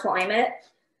our climate.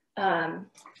 Now,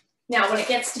 when it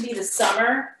gets to be the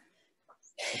summer,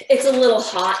 it's a little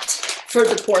hot for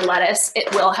the poor lettuce.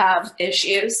 It will have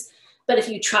issues, but if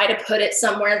you try to put it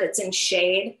somewhere that's in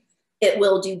shade, it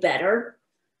will do better.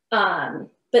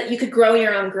 But you could grow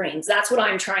your own greens. That's what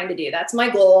I'm trying to do. That's my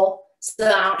goal, so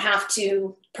that I don't have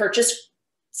to purchase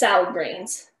salad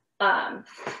greens.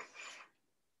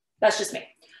 That's just me.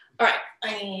 All right,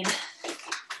 I need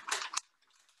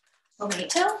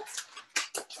tomato.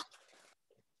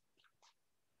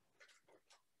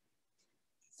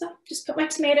 So just put my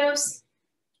tomatoes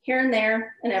here and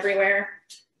there and everywhere.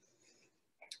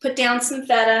 Put down some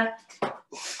feta.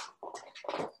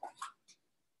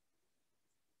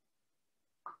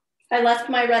 I left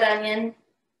my red onion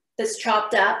that's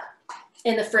chopped up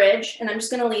in the fridge, and I'm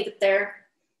just gonna leave it there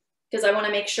because I wanna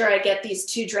make sure I get these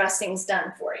two dressings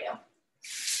done for you.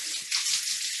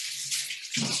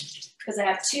 Because I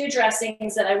have two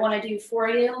dressings that I wanna do for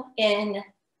you in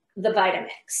the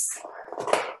Vitamix.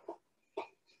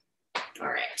 All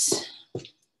right.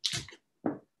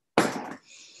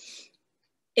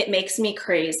 It makes me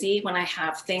crazy when I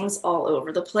have things all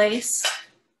over the place,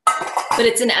 but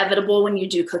it's inevitable when you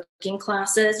do cooking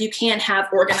classes. You can't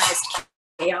have organized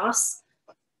chaos,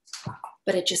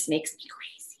 but it just makes me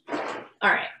crazy.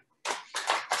 All right,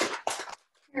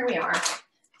 here we are.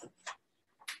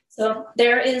 So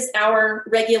there is our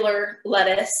regular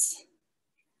lettuce.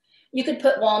 You could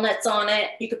put walnuts on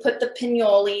it. You could put the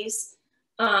pinoles,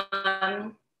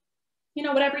 you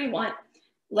know, whatever you want.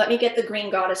 Let me get the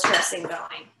green goddess dressing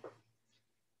going.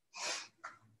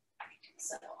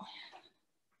 So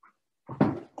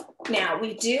now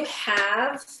we do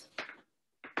have,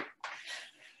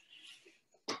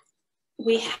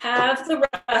 the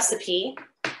recipe,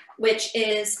 which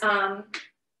is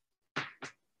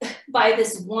by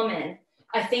this woman.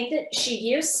 I think that she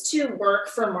used to work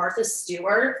for Martha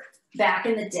Stewart back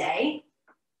in the day.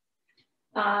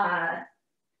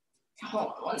 Hold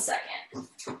on one second.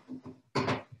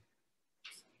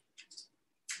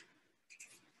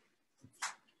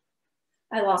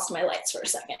 I lost my lights for a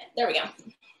second. There we go.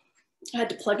 I had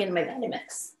to plug in my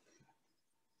Vitamix.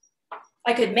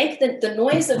 I could make the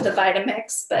noise of the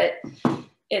Vitamix, but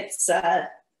it's, I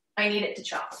need it to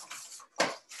chop.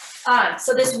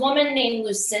 So this woman named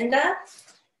Lucinda,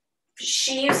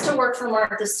 she used to work for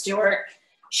Martha Stewart.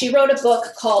 She wrote a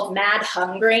book called Mad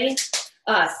Hungry,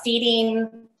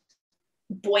 Feeding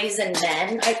Boys and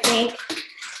Men, I think.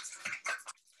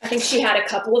 I think she had a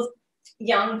couple of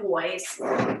young boys,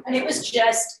 and it was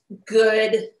just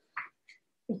good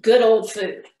old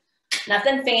food.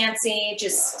 Nothing fancy,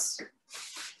 just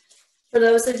for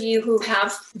those of you who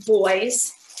have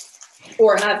boys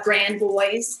or have grand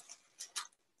boys,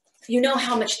 you know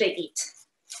how much they eat.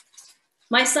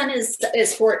 My son is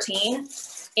 14,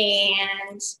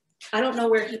 and I don't know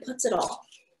where he puts it all.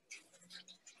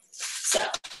 So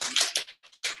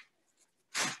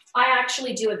I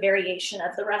actually do a variation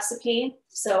of the recipe.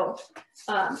 So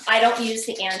I don't use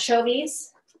the anchovies.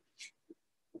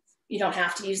 You don't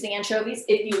have to use the anchovies.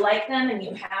 If you like them and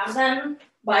you have them,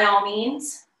 by all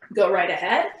means, go right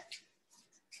ahead.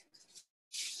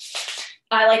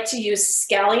 I like to use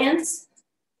scallions.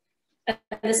 And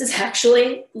this is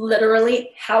actually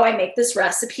literally how I make this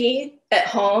recipe at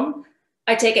home.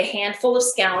 I take a handful of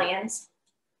scallions,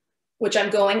 which I'm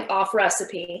going off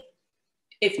recipe,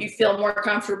 if you feel more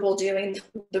comfortable doing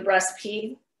the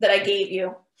recipe that I gave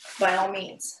you, by all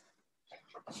means.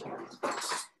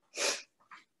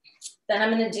 Then I'm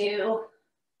gonna do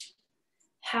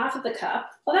half of the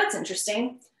cup. Oh, that's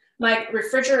interesting. My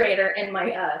refrigerator in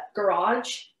my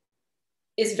garage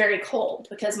is very cold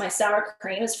because my sour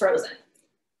cream is frozen.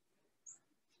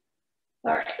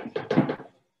 All right.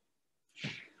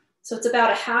 So it's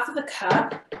about a half of a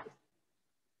cup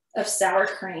of sour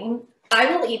cream. I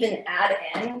will even add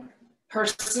in,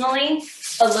 personally,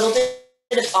 a little bit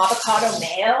of avocado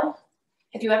mayo.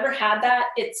 Have you ever had that?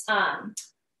 It's,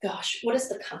 gosh, what is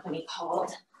the company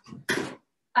called?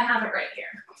 I have it right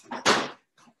here.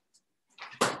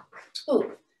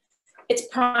 Ooh, it's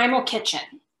Primal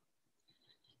Kitchen.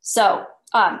 So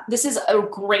this is a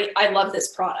great, I love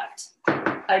this product.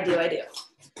 I do.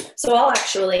 So I'll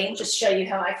actually just show you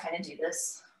how I kind of do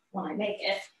this when I make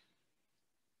it.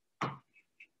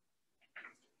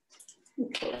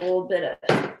 Put a little bit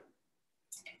of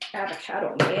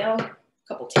avocado mayo, a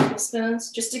couple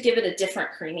tablespoons, just to give it a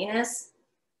different creaminess.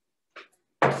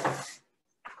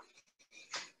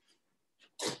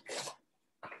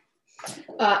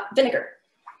 Vinegar.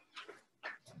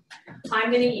 I'm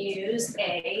going to use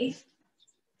it's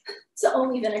the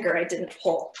only vinegar I didn't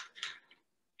pull.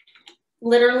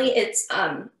 Literally, it's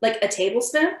like a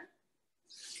tablespoon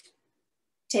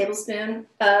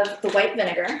of the white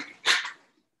vinegar,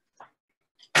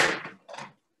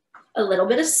 a little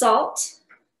bit of salt,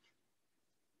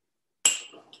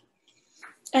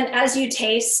 and as you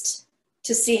taste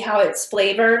to see how it's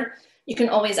flavored, you can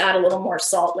always add a little more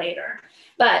salt later.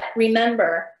 But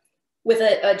remember, with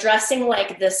a dressing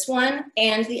like this one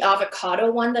and the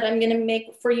avocado one that I'm gonna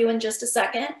make for you in just a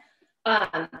second,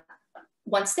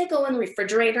 once they go in the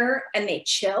refrigerator and they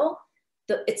chill,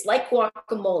 it's like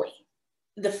guacamole.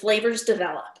 The flavors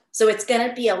develop. So it's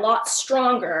gonna be a lot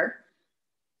stronger,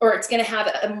 or it's gonna have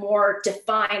a more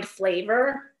defined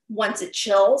flavor once it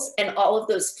chills and all of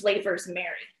those flavors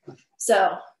marry.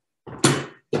 So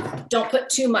don't put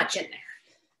too much in there.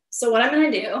 So what I'm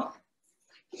gonna do,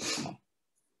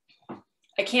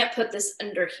 I can't put this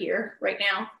under here right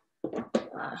now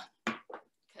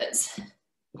because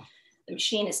the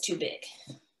machine is too big.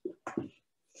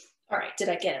 All right, did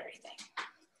I get everything?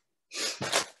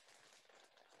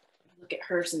 Look at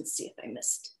hers and see if I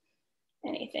missed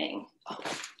anything. Oh,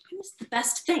 I missed the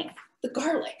best thing, the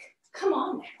garlic. Come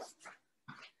on now.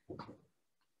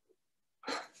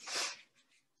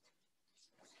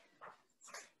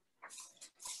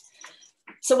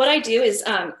 So what I do is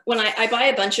when I buy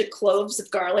a bunch of cloves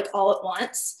of garlic all at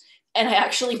once, and I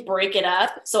actually break it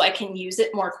up so I can use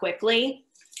it more quickly.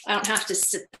 I don't have to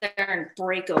sit there and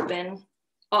break open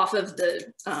off of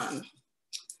the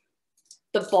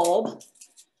bulb.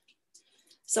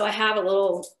 So I have a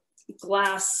little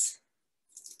glass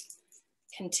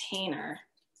container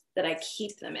that I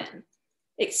keep them in.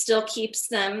 It still keeps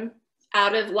them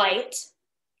out of light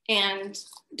and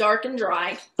dark and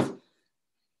dry.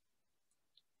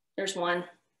 There's one.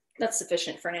 That's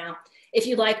sufficient for now. If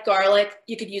you like garlic,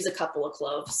 you could use a couple of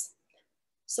cloves.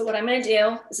 So what I'm going to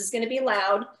do, this is going to be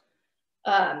loud.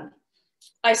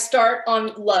 I start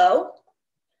on low,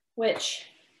 which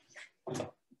I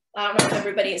don't know if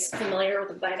everybody is familiar with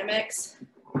the Vitamix.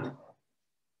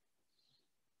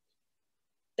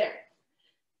 There.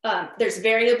 There's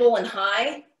variable and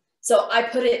high. So I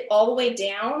put it all the way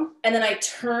down, and then I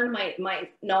turn my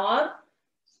knob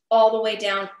all the way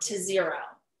down to 0.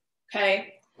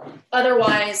 Okay.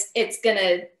 Otherwise, it's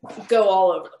gonna go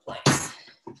all over the place.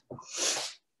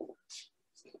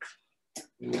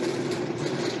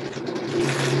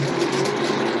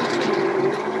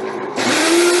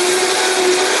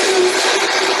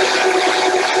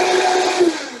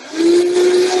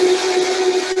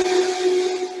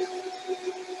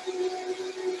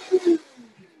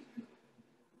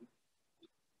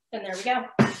 And there we go.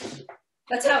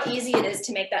 That's how easy it is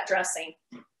to make that dressing.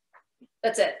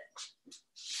 That's it.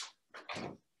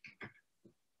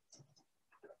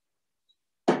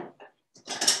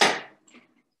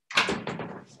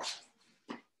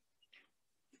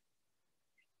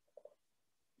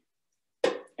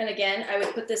 And again, I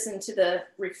would put this into the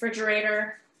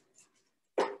refrigerator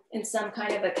in some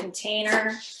kind of a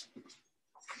container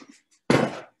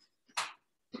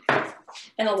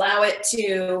and allow it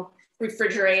to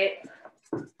refrigerate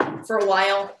for a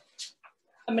while.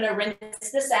 I'm going to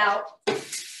rinse this out.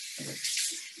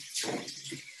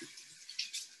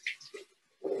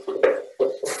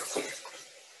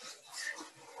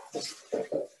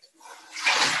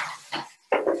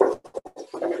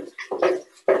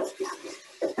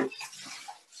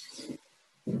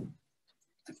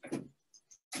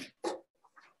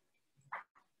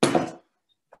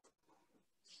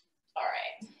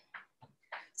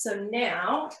 So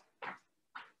now,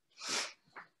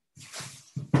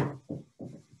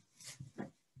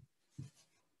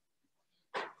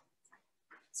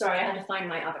 sorry, I had to find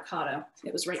my avocado.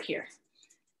 It was right here.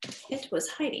 It was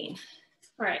hiding.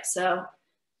 All right, so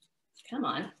come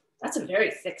on. That's a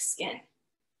very thick skin.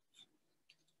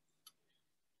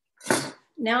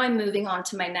 Now I'm moving on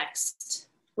to my next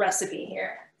recipe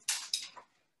here.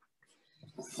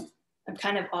 I'm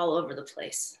kind of all over the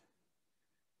place.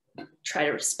 Try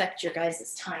to respect your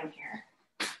guys' time here.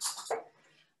 All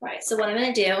right, so what I'm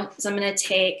gonna do is I'm gonna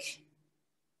take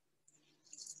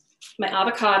my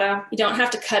avocado. You don't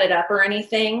have to cut it up or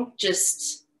anything,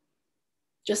 just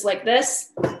like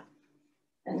this,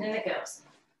 and then it goes.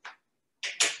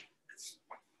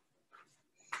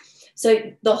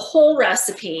 So the whole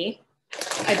recipe,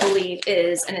 I believe,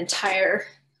 is an entire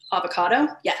avocado.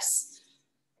 Yes.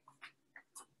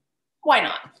 Why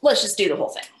not? Let's just do the whole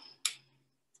thing.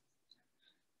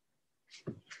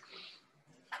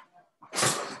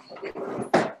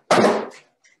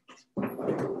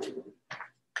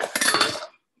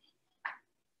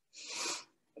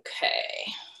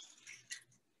 Okay.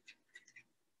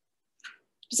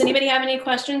 Does anybody have any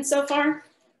questions so far?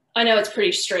 I know it's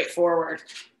pretty straightforward,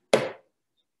 but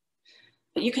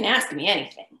you can ask me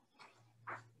anything.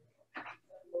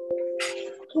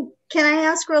 Can I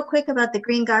ask real quick about the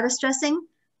green goddess dressing?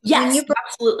 Yes,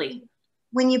 absolutely.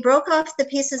 When you broke off the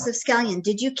pieces of scallion,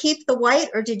 did you keep the white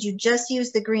or did you just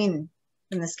use the green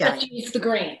in the scallion? Let's use the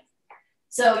green.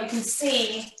 So you can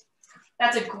see,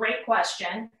 that's a great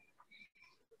question.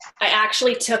 I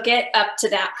actually took it up to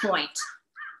that point.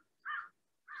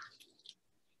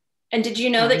 And did you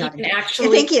know that you can actually—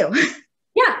 Thank you.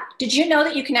 Yeah. Did you know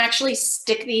that you can actually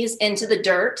stick these into the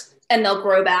dirt and they'll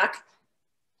grow back?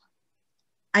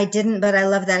 I didn't, but I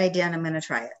love that idea and I'm going to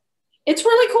try it. It's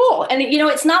really cool. And you know,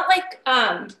 it's not like,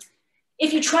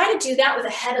 if you try to do that with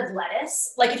a head of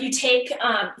lettuce, like if you take,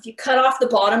 if you cut off the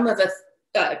bottom of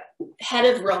a head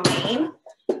of romaine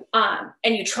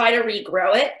and you try to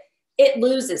regrow it, it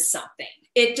loses something.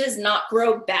 It does not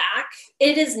grow back.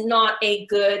 It is not a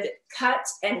good cut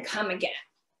and come again.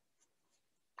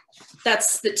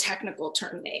 That's the technical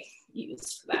term they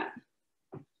use for that.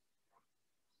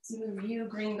 Let's move you,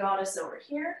 green goddess, over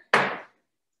here.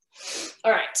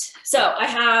 All right, so I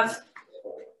have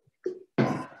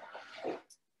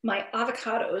my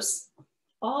avocados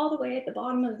all the way at the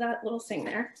bottom of that little thing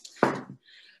there.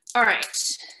 All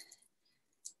right,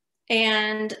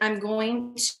 and I'm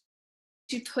going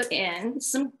to put in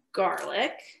some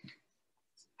garlic,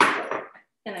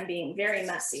 and I'm being very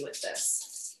messy with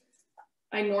this.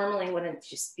 I normally wouldn't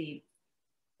just be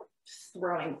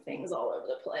throwing things all over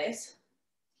the place.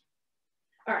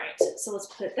 All right, so let's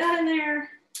put that in there.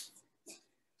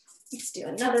 Let's do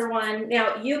another one.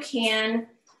 Now you can,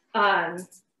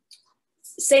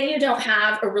 say you don't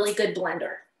have a really good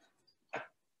blender.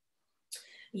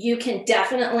 You can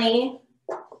definitely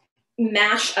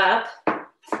mash up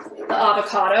the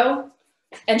avocado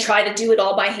and try to do it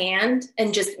all by hand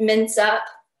and just mince up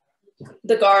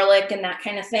the garlic and that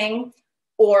kind of thing.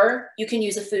 Or you can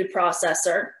use a food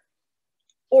processor.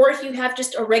 Or if you have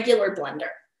just a regular blender,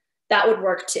 that would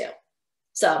work too.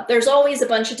 So there's always a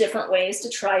bunch of different ways to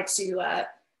try to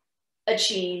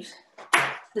achieve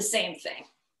the same thing.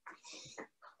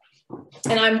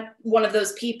 And I'm one of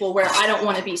those people where I don't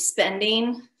want to be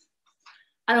spending,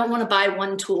 I don't want to buy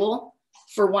one tool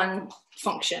for one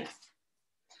function.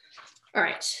 All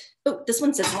right. Oh, this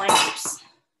one says lime juice.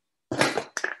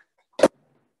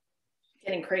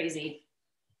 Getting crazy.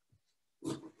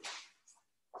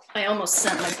 I almost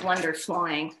sent my blender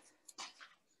flying.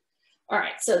 All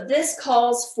right, so this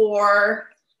calls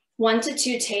for 1 to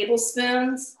 2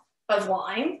 tablespoons of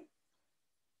lime.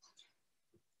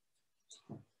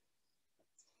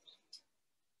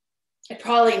 I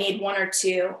probably need 1 or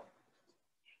 2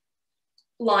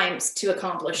 limes to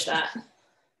accomplish that.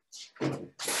 All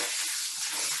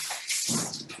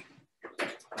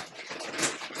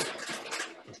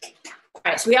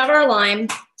right, so we have our lime.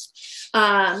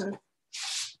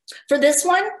 For this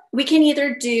one, we can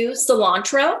either do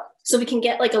cilantro, so we can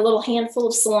get like a little handful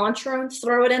of cilantro and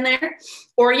throw it in there,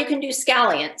 or you can do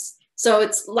scallions. So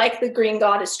it's like the green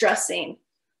goddess dressing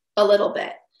a little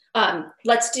bit.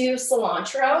 Let's do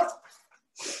cilantro,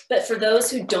 but for those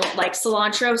who don't like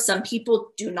cilantro, some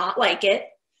people do not like it.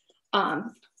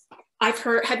 I've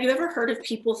heard, have you ever heard of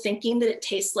people thinking that it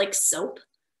tastes like soap?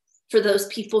 For those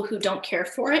people who don't care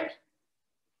for it,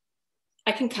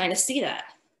 I can kind of see that.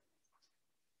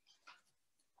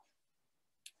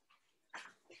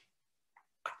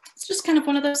 It's just kind of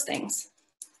one of those things.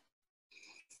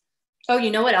 Oh,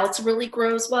 you know what else really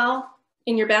grows well?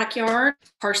 in your backyard,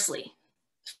 parsley,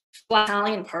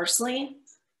 Italian parsley.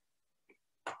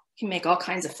 You can make all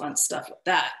kinds of fun stuff with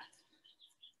that.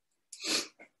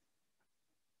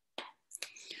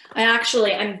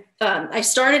 I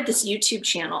started this YouTube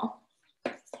channel,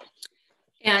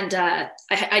 and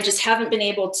I just haven't been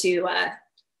able to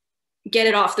get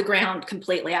it off the ground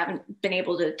completely. I haven't been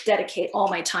able to dedicate all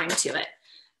my time to it.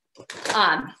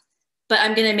 But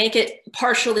I'm going to make it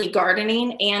partially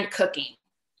gardening and cooking.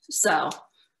 So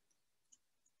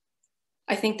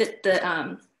I think that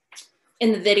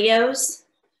in the videos,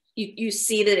 you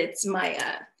see that it's my,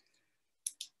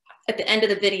 at the end of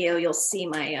the video, you'll see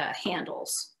my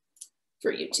handles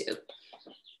for YouTube.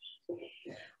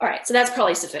 All right, so that's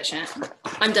probably sufficient.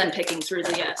 I'm done picking through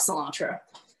the cilantro.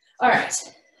 All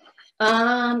right.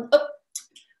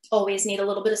 Always need a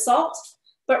little bit of salt.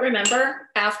 But remember,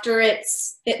 after it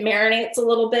marinates a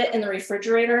little bit in the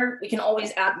refrigerator, we can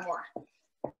always add more.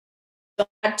 Don't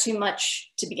add too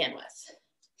much to begin with.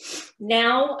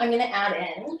 Now I'm going to add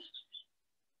in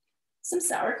some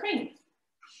sour cream.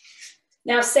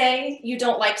 Now say you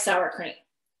don't like sour cream,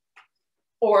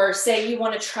 or say you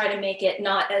want to try to make it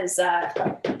not as,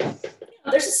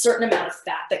 there's a certain amount of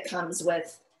fat that comes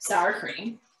with sour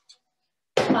cream.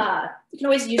 You can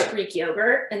always use Greek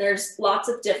yogurt, and there's lots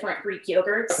of different Greek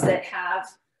yogurts that have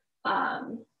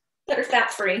that are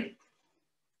fat-free.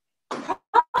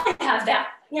 Probably have that.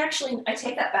 Actually, I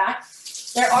take that back.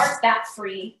 There are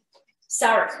fat-free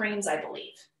sour creams, I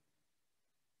believe.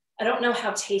 I don't know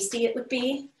how tasty it would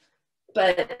be,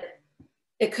 but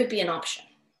it could be an option.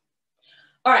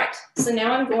 All right, so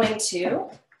now I'm going to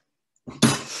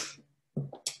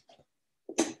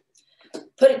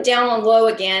put it down on low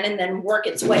again and then work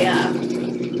its way up.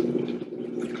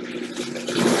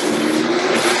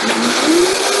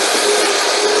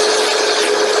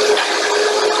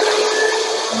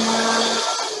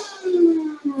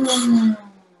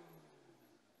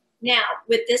 Now,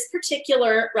 with this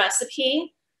particular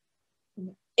recipe,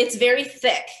 it's very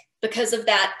thick because of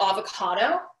that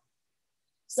avocado.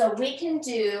 So we can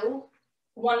do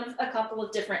a couple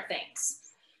of different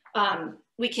things.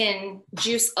 We can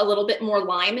juice a little bit more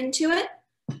lime into it.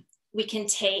 We can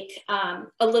take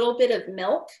a little bit of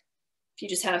milk, if you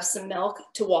just have some milk,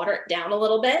 to water it down a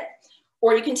little bit,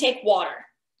 or you can take water.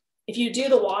 If you do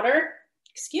the water,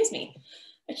 excuse me,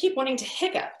 I keep wanting to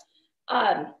hiccup.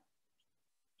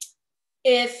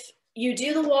 If you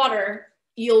do the water,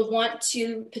 you'll want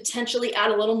to potentially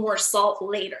add a little more salt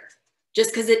later,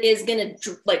 just because it is going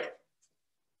to like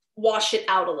wash it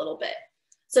out a little bit.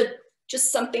 So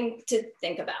just something to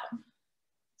think about.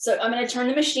 So I'm going to turn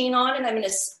the machine on, and I'm going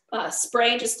to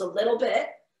spray just a little bit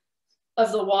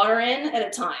of the water in at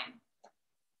a time.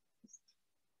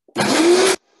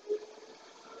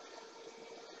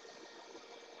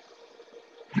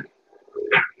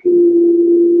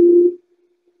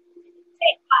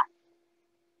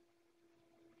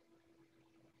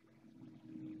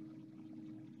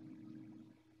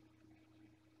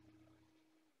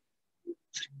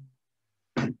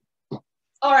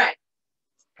 All right.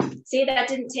 See, that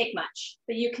didn't take much,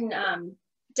 but you can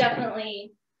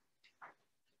definitely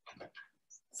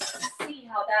see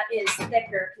how that is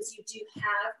thicker because you do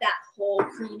have that whole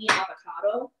creamy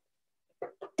avocado.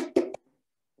 I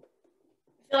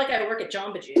feel like I work at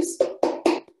Jamba Juice.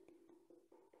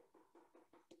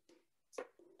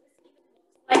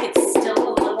 Like it's still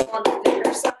a little on the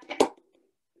thicker side.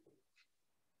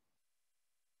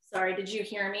 Sorry, did you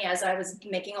hear me as I was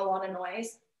making a lot of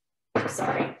noise?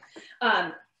 Sorry.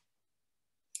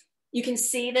 You can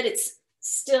see that it's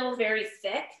still very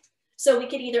thick. So we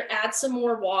could either add some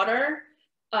more water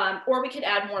or we could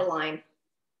add more lime,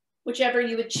 whichever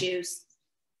you would choose.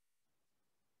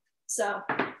 So,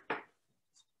 do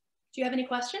you have any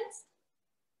questions?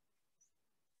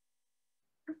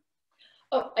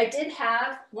 Oh, I did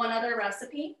have one other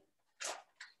recipe.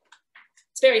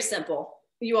 It's very simple.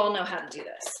 You all know how to do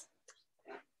this.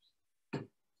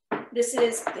 This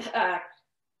is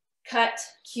cut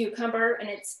cucumber, and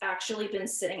it's actually been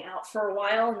sitting out for a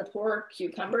while, and the poor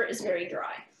cucumber is very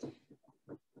dry.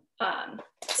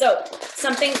 So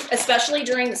something, especially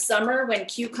during the summer when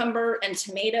cucumber and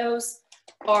tomatoes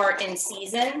are in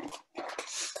season,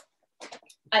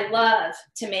 I love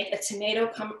to make a tomato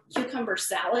cucumber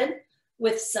salad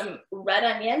with some red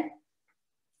onion.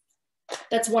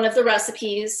 That's one of the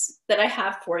recipes that I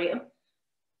have for you.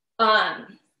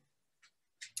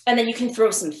 And then you can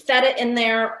throw some feta in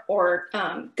there or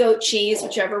goat cheese,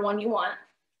 whichever one you want.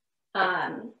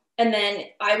 And then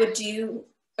I would do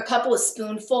a couple of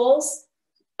spoonfuls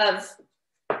of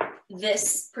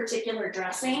this particular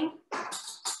dressing.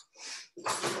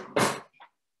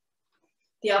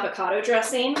 the avocado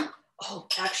dressing. Oh,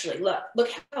 actually, look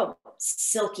how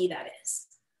silky that is.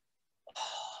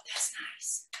 Oh, that's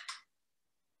nice.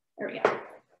 There we go.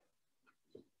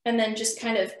 And then just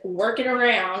kind of work it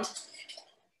around.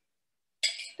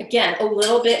 Again, a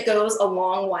little bit goes a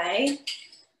long way.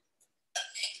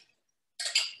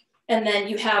 And then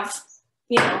you have,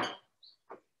 you know,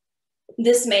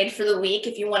 this made for the week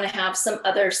if you want to have some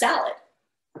other salad.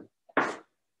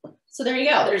 So there you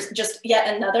go. There's just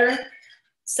yet another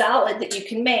salad that you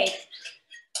can make,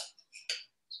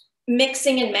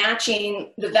 mixing and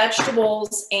matching the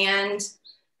vegetables and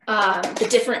the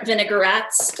different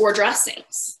vinaigrettes or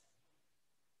dressings.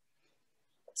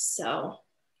 So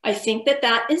I think that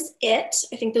that is it.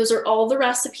 I think those are all the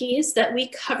recipes that we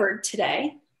covered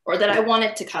today, or that I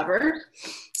wanted to cover.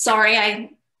 Sorry,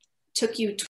 I took you